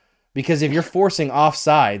honor. Because if you're forcing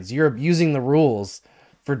offsides, you're abusing the rules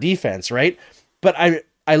for defense, right? But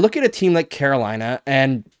I look at a team like Carolina,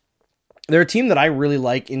 and they're a team that I really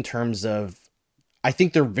like in terms of I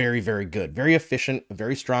think they're very, very good, very efficient, a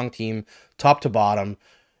very strong team, top to bottom.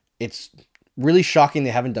 It's really shocking they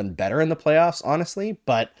haven't done better in the playoffs, honestly,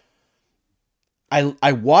 but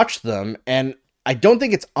I watched them and I don't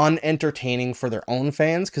think it's unentertaining for their own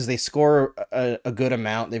fans because they score a good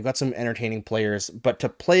amount. They've got some entertaining players, but to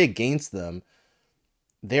play against them,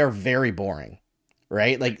 they are very boring,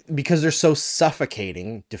 right? Like because they're so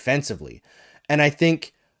suffocating defensively. And I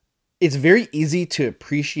think it's very easy to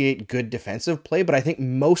appreciate good defensive play, but I think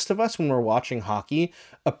most of us when we're watching hockey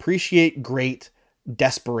appreciate great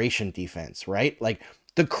desperation defense, right? Like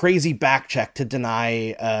the crazy back check to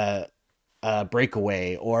deny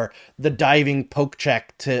breakaway or the diving poke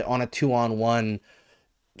check to on a 2-on-1,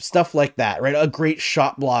 stuff like that, right? A great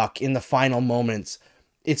shot block in the final moments.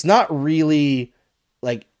 It's not really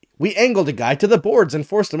like we angled a guy to the boards and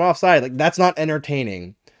forced him offside. Like that's not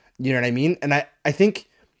entertaining. You know what I mean? And I think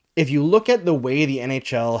if you look at the way the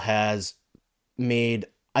NHL has made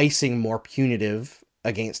icing more punitive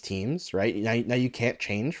against teams, right? Now you can't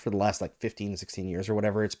change for the last like 15, 16 years or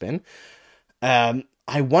whatever it's been.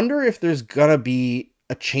 I wonder if there's gonna be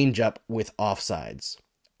a change up with offsides.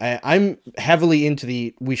 I'm heavily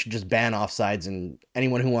into we should just ban offsides and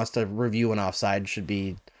anyone who wants to review an offside should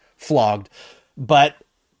be flogged. But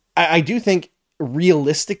I do think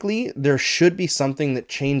realistically there should be something that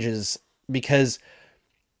changes because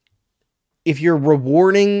if you're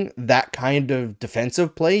rewarding that kind of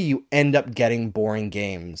defensive play, you end up getting boring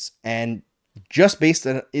games. And just based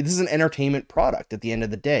on this is an entertainment product at the end of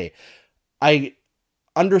the day. I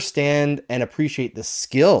understand and appreciate the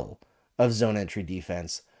skill of zone entry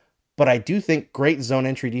defense, but I do think great zone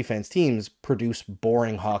entry defense teams produce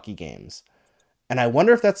boring hockey games. And I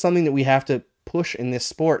wonder if that's something that we have to push in this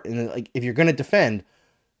sport. And like, if you're going to defend,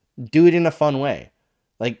 do it in a fun way.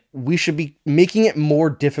 Like, we should be making it more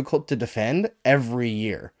difficult to defend every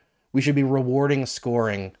year. We should be rewarding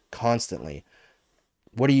scoring constantly.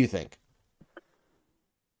 What do you think?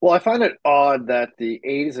 Well, I find it odd that the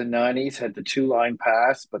 80s and 90s had the two line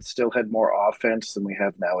pass, but still had more offense than we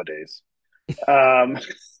have nowadays. Um,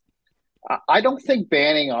 I don't think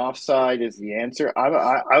banning offside is the answer.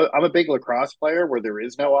 I'm a big lacrosse player where there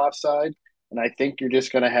is no offside, and I think you're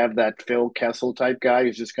just going to have that Phil Kessel type guy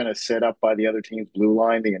who's just going to sit up by the other team's blue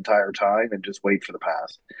line the entire time and just wait for the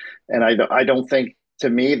pass. And I don't think to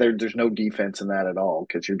me there's no defense in that at all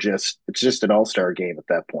because it's just an all star game at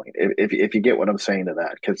that point. If you get what I'm saying to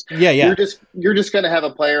that, because Yeah, yeah. you're just going to have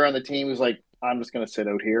a player on the team who's like, I'm just going to sit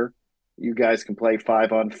out here. You guys can play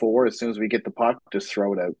 5-on-4. As soon as we get the puck, just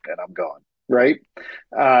throw it out and I'm gone. Right.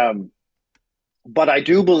 Um, but I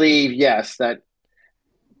do believe, yes, that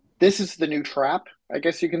this is the new trap, I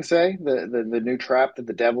guess you can say, the new trap that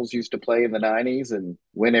the Devils used to play in the 90s and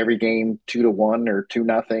win every game 2-1 or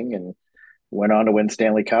 2-0 and went on to win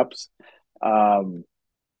Stanley Cups. Um,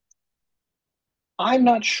 I'm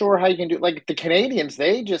not sure how you can do like the Canadians.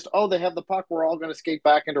 They just they have the puck. We're all going to skate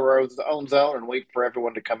back into our own zone and wait for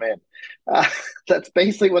everyone to come in. Uh, that's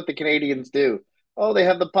basically what the Canadians do. Oh, they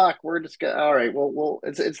have the puck. We're just gonna, all right. Well,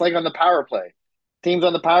 it's like on the power play. Teams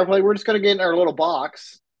on the power play. We're just going to get in our little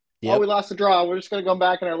box. Oh, we Yep. lost the draw. We're just going to go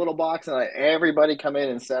back in our little box and let everybody come in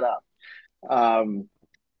and set up. Um,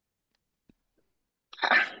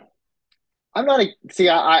 I'm not see.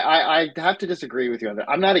 I have to disagree with you on that.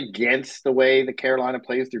 I'm not against the way the Carolina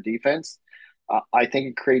plays their defense. I think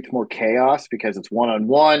it creates more chaos because it's one on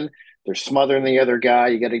one. They're smothering the other guy.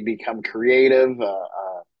 You got to become creative,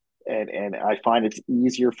 and I find it's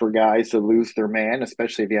easier for guys to lose their man,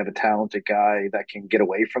 especially if you have a talented guy that can get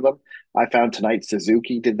away from them. I found tonight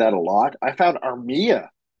Suzuki did that a lot. I found Armia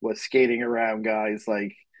was skating around guys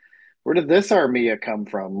like, where did this Armia come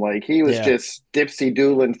from? Like he was Yeah. just dipsy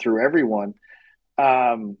doodling through everyone.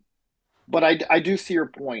 Um, but I do see your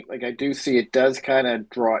point. Like I do see it does kind of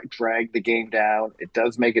drag the game down. It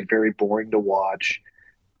does make it very boring to watch,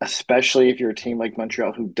 especially if you're a team like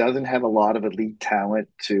Montreal who doesn't have a lot of elite talent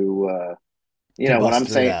to To when bust I'm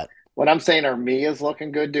through saying that. Armia is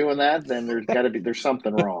looking good doing that, then there's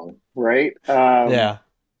something wrong, right? Yeah.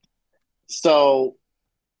 So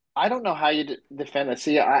I don't know how you defend that.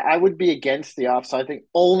 See, I would be against the offside thing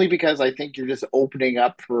only because I think you're just opening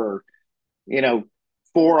up for you know,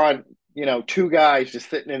 four on, two guys just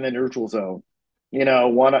sitting in the neutral zone.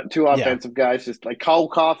 Two Yeah. offensive guys just like Cole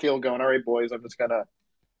Caulfield going, all right, boys, I'm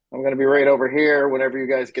gonna be right over here whenever you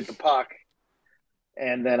guys get the puck,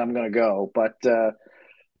 and then I'm gonna go. But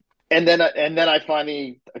and then I find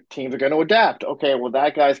the teams are going to adapt. Okay, well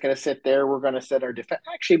that guy's going to sit there. We're going to set our defense.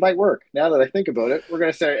 Actually, it might work now that I think about it. We're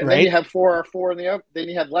going to set, and then you Right? have 4-4 in the up. Then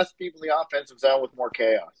you have less people in the offensive zone with more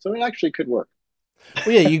chaos. So it actually could work.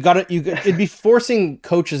 Well, yeah, it'd be forcing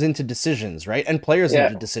coaches into decisions, right? And players Yeah,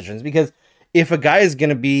 into decisions because if a guy is going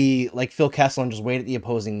to be like Phil Kessel and just wait at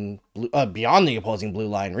the beyond the opposing blue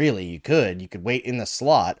line, really, you could wait in the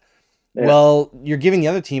slot. yeah, Well, you're giving the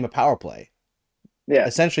other team a power play yeah.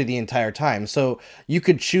 essentially the entire time. So you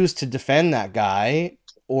could choose to defend that guy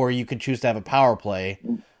or you could choose to have a power play.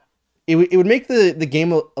 It would make the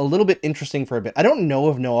game a little bit interesting for a bit. I don't know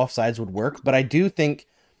if no offsides would work, but I do think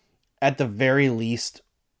at the very least,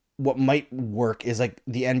 what might work is like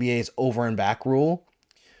the NBA's over and back rule,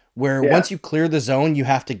 where Yeah. once you clear the zone, you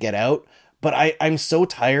have to get out. But I'm so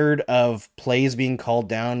tired of plays being called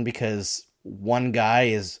down because one guy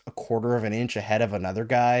is a quarter of an inch ahead of another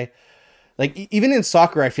guy. Like even in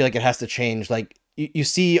soccer, I feel like it has to change. Like you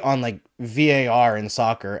see on like VAR in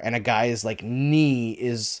soccer, and a guy's like knee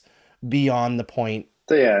is beyond the point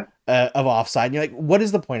So yeah, of offside. And you're like, what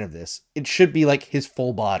is the point of this? It should be like his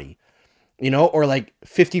full body, or like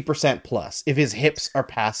 50% plus. If his hips are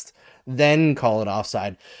past, then call it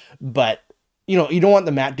offside. But you don't want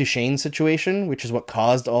the Matt Duchene situation, which is what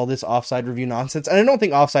caused all this offside review nonsense. And I don't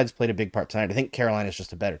think offsides played a big part tonight. I think Carolina is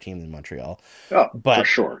just a better team than Montreal. oh for But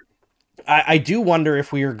sure. I do wonder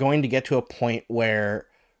if we are going to get to a point where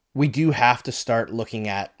we do have to start looking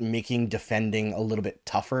at making defending a little bit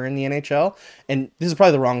tougher in the NHL. And this is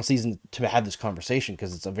probably the wrong season to have this conversation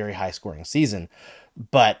because it's a very high scoring season.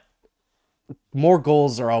 But more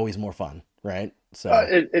goals are always more fun, right? So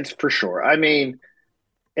It's for sure. I mean,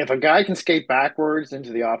 if a guy can skate backwards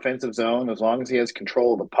into the offensive zone as long as he has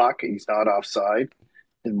control of the puck, he's not offside.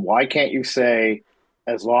 Then why can't you say,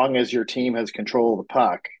 as long as your team has control of the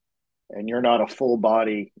puck and you're not a full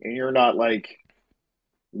body and you're not like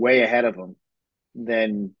way ahead of them,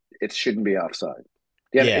 then it shouldn't be offside.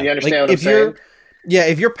 yeah, You like understand what I'm saying?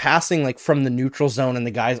 if you're passing like from the neutral zone and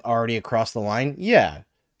the guy's already across the line, yeah,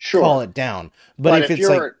 call Sure. it down. But But if if it's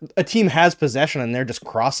like you're, a team has possession and they're just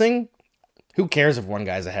crossing, who cares if one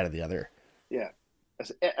guy's ahead of the other? yeah,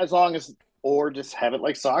 as long as, or just have it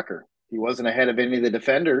like soccer. He wasn't ahead of any of the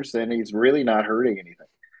defenders, then he's really not hurting anything,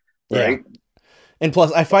 Yeah. right? And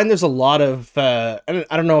plus, I find there's a lot of, I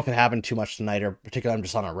don't know if it happened too much tonight or particularly I'm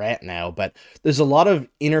just on a rant now, but there's a lot of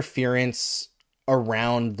interference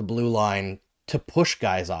around the blue line to push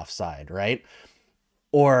guys offside, right?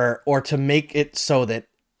 Or to make it so that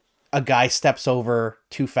a guy steps over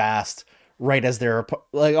too fast right as they're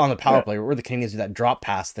like on the power Yeah, play where the Canadians do that drop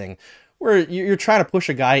pass thing where you're trying to push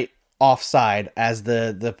a guy offside as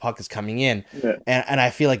the puck is coming in. yeah. And I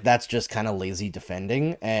feel like that's just kind of lazy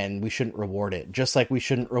defending and we shouldn't reward it. Just like we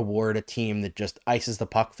shouldn't reward a team that just ices the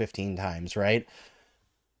puck 15 times, right?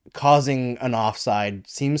 Causing an offside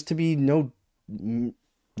seems to be no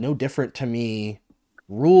different to me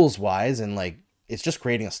rules wise and like it's just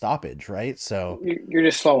creating a stoppage, right? So You're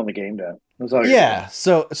just slowing the game down. That's all you're doing. yeah,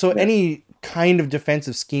 so Yeah. any kind of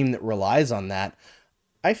defensive scheme that relies on that,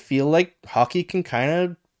 I feel like hockey can kind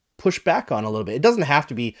of push back on a little bit. It doesn't have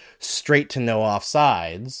to be straight to no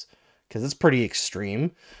offsides because it's pretty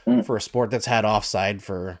extreme Mm. for a sport that's had offside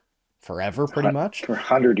for forever, pretty much. For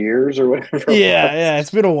 100 years or whatever it Yeah, was. yeah,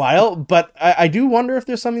 it's been a while, but I do wonder if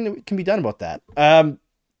there's something that can be done about that.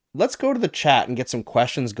 Let's go to the chat and get some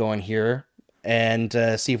questions going here and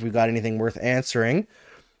see if we've got anything worth answering.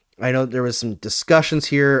 I know there was some discussions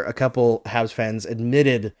here. A couple Habs fans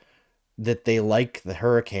admitted that they like the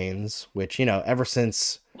Hurricanes, which ever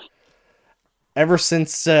since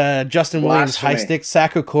Justin Williams high Blasphemy. stick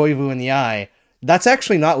Saku Koivu in the eye, that's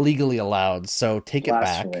actually not legally allowed. So take it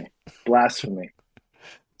back. Blasphemy. Blasphemy.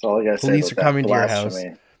 That's all I gotta say Police about are that. coming to your house.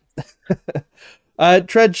 Blasphemy.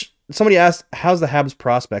 Tredge, somebody asked, "How's the Habs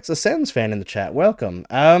prospects?" A Sens fan in the chat. Welcome.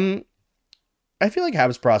 I feel like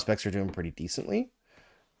Habs prospects are doing pretty decently.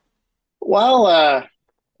 Well,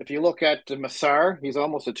 if you look at Massar, he's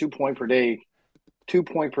almost a 2 point per day, 2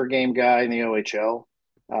 point per game guy in the OHL.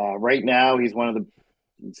 Right now, he's one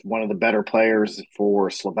of the better players for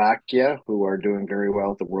Slovakia, who are doing very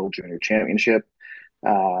well at the World Junior Championship.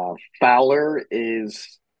 Fowler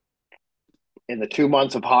is in the 2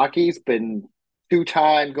 months of hockey, he's been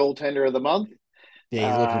two-time goaltender of the month Yeah,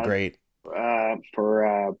 he's looking uh, great.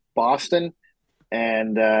 for Boston.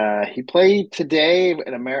 And he played today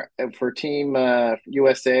for Team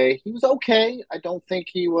USA. He was okay. I don't think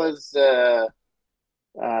he was.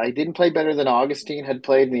 He didn't play better than Augustine had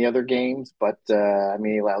played in the other games, but I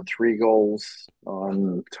mean, he allowed 3 goals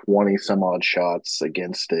on 20 some odd shots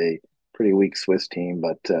against a pretty weak Swiss team.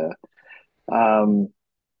 But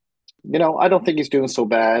I don't think he's doing so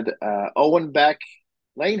bad. Owen Beck,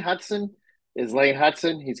 Lane Hudson is Lane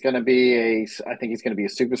Hudson. I think he's going to be a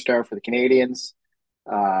superstar for the Canadiens.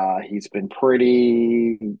 He's been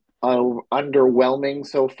pretty underwhelming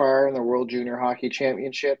so far in the World Junior Hockey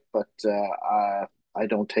Championship, but I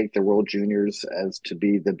don't take the World Juniors as to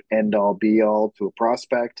be the end all be all to a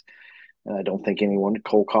prospect. And I don't think anyone.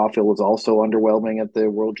 Cole Caulfield was also underwhelming at the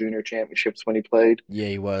World Junior Championships when he played. Yeah,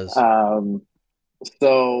 he was. Um,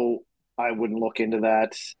 so I wouldn't look into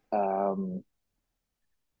that. Um,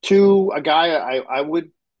 a guy I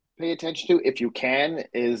would pay attention to if you can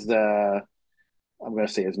is I'm going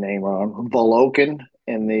to say his name wrong. Volokin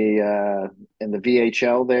in the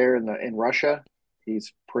VHL there in Russia.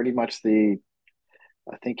 He's pretty much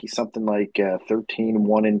I think he's something like 13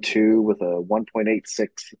 1-2 with a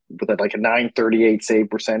 1.86 with like a 938 save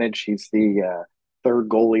percentage. He's the third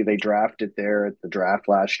goalie they drafted there at the draft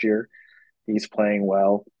last year. He's playing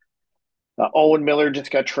well. Owen Miller just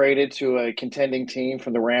got traded to a contending team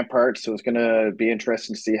from the Ramparts, so it's going to be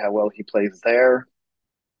interesting to see how well he plays there.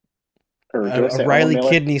 Or did I A say Owen Riley Miller?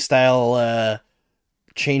 Kidney style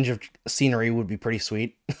change of scenery would be pretty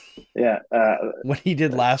sweet. Yeah, What he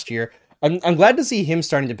did last year. I'm glad to see him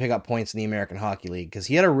starting to pick up points in the American Hockey League because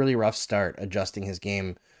he had a really rough start adjusting his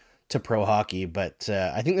game to pro hockey. But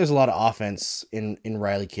I think there's a lot of offense in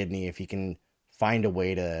Riley Kidney if he can find a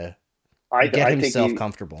way to get I think himself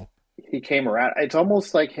comfortable. he came around. It's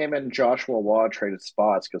almost like him and Joshua Waugh traded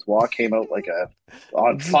spots because Waugh came out like a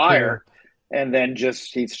on Disappear. fire, and then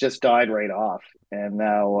he's just died right off. And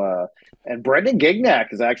now and Brendan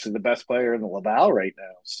Gignac is actually the best player in the Laval right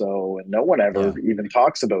now. So and no one ever Yeah. even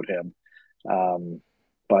talks about him. Um,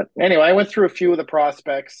 but anyway, I went through a few of the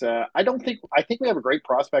prospects. I think we have a great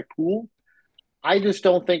prospect pool. I just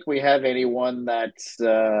don't think we have anyone that's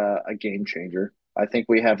a game changer. I think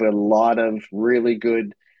we have a lot of really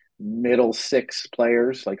good middle six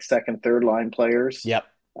players, like second, third line players, Yep.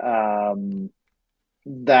 um,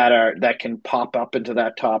 that can pop up into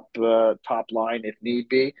that top line if need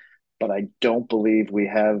be. but I don't believe we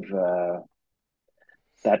have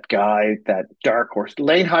that guy, that dark horse.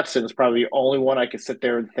 Lane Hudson is probably the only one I could sit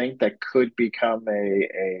there and think that could become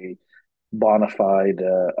a bona fide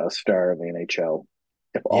a star in the NHL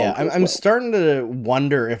if all Yeah, goes I'm well. starting to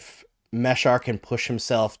wonder if Meshar can push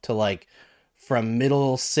himself to like from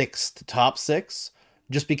middle six to top six,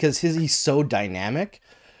 just because he's so dynamic.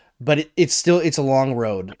 But it's a long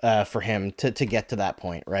road for him to get to that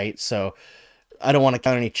point, right? So I don't want to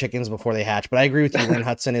count any chickens before they hatch. But I agree with you. Lane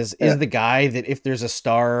Hudson is Yeah. the guy that if there's a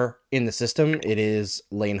star in the system, it is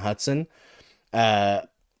Lane Hudson. Uh,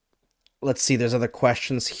 let's see. There's other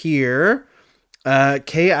questions here.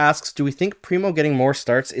 Kay asks, "Do we think Primo getting more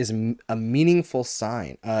starts is a meaningful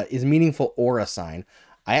sign? Is meaningful or a sign?"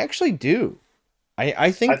 I actually do.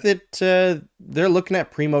 I think I that they're looking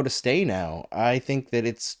at Primo to stay now. I think that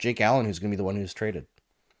it's Jake Allen who's going to be the one who's traded.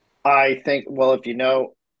 I think, well, if you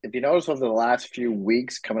notice over the last few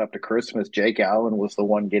weeks coming up to Christmas, Jake Allen was the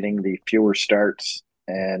one getting the fewer starts,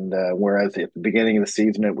 and whereas at the beginning of the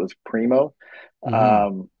season it was Primo. Mm-hmm.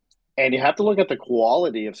 Um, and you have to look at the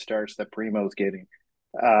quality of starts that Primo's getting.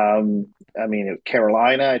 I mean,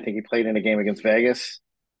 Carolina, I think he played in a game against Vegas.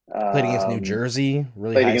 Played against New Um, Jersey,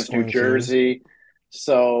 really Played high against New scoring team. Jersey.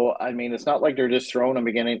 So, I mean, it's not like they're just throwing him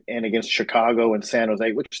again in against Chicago and San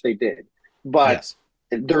Jose, which they did. But Yes,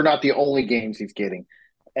 they're not the only games he's getting.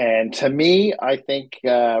 And to me, I think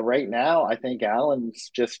right now, I think Allen's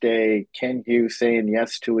just a Ken Hughes saying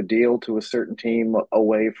yes to a deal to a certain team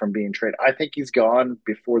away from being traded. I think he's gone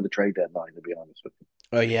before the trade deadline, to be honest with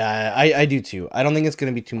oh yeah, I do too. I don't think it's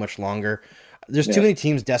going to be too much longer. There's you. too Yeah, many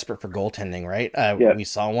teams desperate for goaltending, right? yeah. We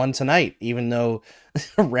saw one tonight, even though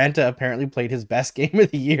Ranta apparently played his best game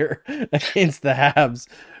of the year against the Habs,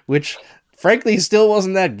 which frankly still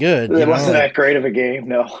wasn't that good. It wasn't that great of a game,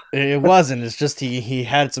 no. It wasn't. It's just he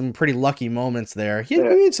had some pretty lucky moments there. He Yeah,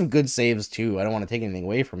 made some good saves too. I don't want to take anything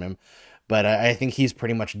away from him, but I think he's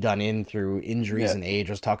pretty much done in through injuries yeah. and age.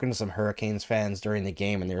 I was talking to some Hurricanes fans during the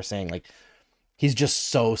game, and they were saying like he's just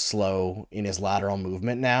so slow in his lateral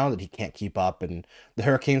movement now that he can't keep up. And the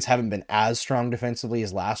Hurricanes haven't been as strong defensively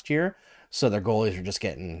as last year, so their goalies are just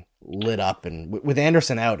getting lit up. And with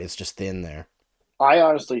Anderson out, it's just thin there. I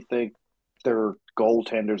honestly think their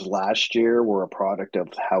goaltenders last year were a product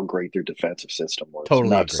of how great their defensive system was, Totally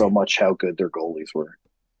not so agree. much how good their goalies were.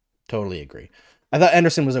 Totally agree. I thought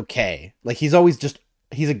Anderson was okay. Like he's always just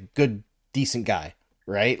he's a good, decent guy,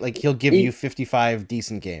 right? Like he'll give you He, 55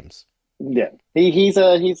 decent games. yeah, he's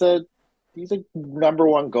a number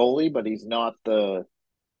one goalie, but he's not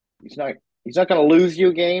he's not going to lose you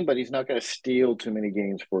a game, but he's not going to steal too many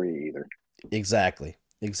games for you either. Exactly.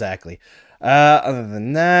 Exactly. Other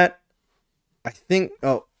than that, I think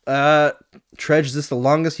Tredge, is this the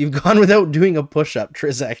longest you've gone without doing a push-up?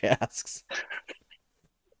 Trizak asks.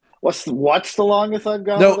 What's the longest I've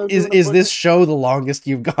gone No, without doing a is push? this show the longest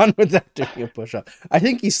you've gone without doing a push-up? I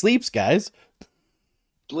think he sleeps, guys.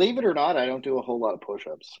 Believe it or not, I don't do a whole lot of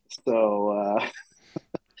push-ups. So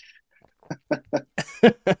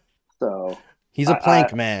He's a I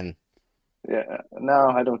plank man. yeah, no,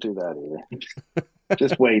 I don't do that either.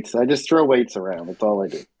 Just weights. I just throw weights around. That's all I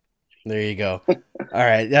do. There you go. All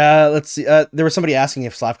right. Let's see. There was somebody asking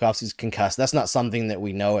if Slavkovsky's concussed. That's not something that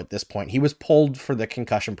we know at this point. He was pulled for the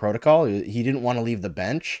concussion protocol. He didn't want to leave the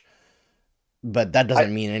bench, but that I,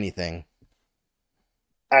 doesn't mean anything.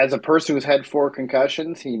 as a person who's had four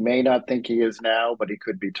concussions, he may not think he is now, but he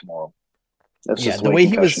could be tomorrow. That's Yeah, just the way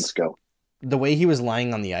concussions go. the way he was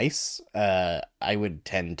lying on the ice, I would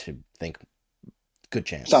tend to think good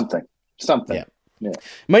chance. Something, something. Yeah. Yeah,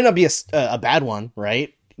 It might not be a bad one,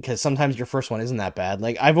 right? Because sometimes your first one isn't that bad.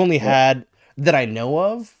 Like I've only yeah. had that I know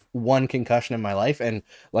of one concussion in my life, and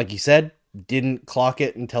like you said, didn't clock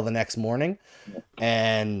it until the next morning.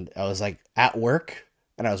 And I was like at work,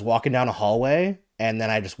 and I was walking down a hallway, and then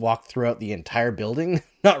I just walked throughout the entire building,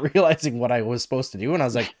 not realizing what I was supposed to do. And I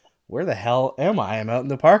was like, "Where the hell am I? I'm out in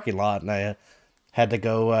the parking lot," and I had to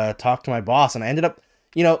go talk to my boss, and I ended up,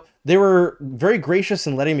 they were very gracious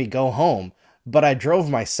in letting me go home, but I drove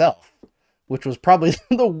myself, which was probably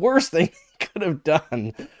the worst thing I could have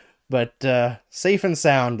done. But safe and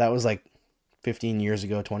sound, that was like 15 years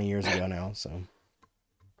ago, 20 years ago now. So,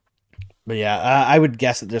 but yeah, I would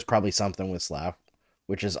guess that there's probably something with Slav,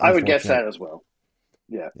 which is I would guess unfortunate. that as well.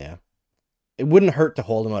 Yeah. Yeah, it wouldn't hurt to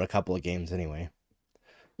hold him out a couple of games anyway,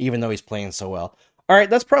 even though he's playing so well. All right,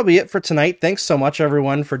 that's probably it for tonight. Thanks so much,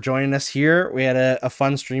 everyone, for joining us here. We had a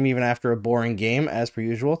fun stream even after a boring game, as per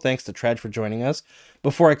usual. Thanks to Tredge for joining us.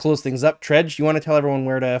 Before I close things up, Tredge, you want to tell everyone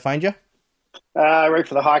where to find you? I write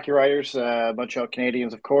for the Hockey Writers, Montreal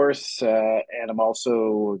Canadiens, of course, and I'm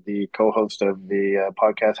also the co-host of the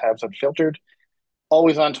podcast Habs Unfiltered.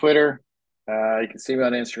 Always on Twitter. You can see me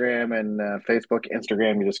on Instagram and Facebook.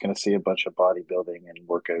 Instagram, you're just going to see a bunch of bodybuilding and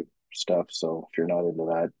workout stuff. So if you're not into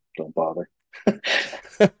that, don't bother.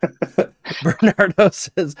 Bernardo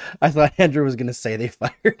says, I thought Andrew was going to say they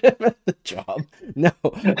fired him at the job. No,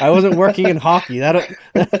 I wasn't working in hockey. That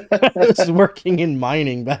I was working in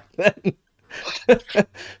mining back then.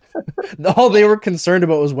 All they were concerned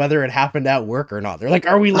about was whether it happened at work or not. They're like,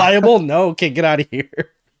 are we liable? No. Okay, get out of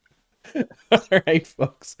here. All right,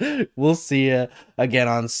 folks. We'll see you again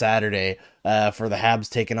on Saturday for the Habs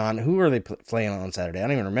taking on. Who are they playing on Saturday? I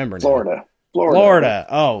don't even remember now. Florida. Florida.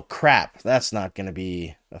 Oh, crap. That's not going to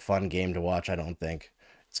be a fun game to watch, I don't think.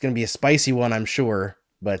 It's going to be a spicy one, I'm sure,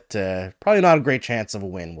 but probably not a great chance of a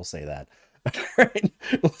win. We'll say that. All right.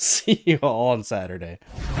 We'll see you all on Saturday.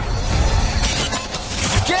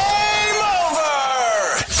 Get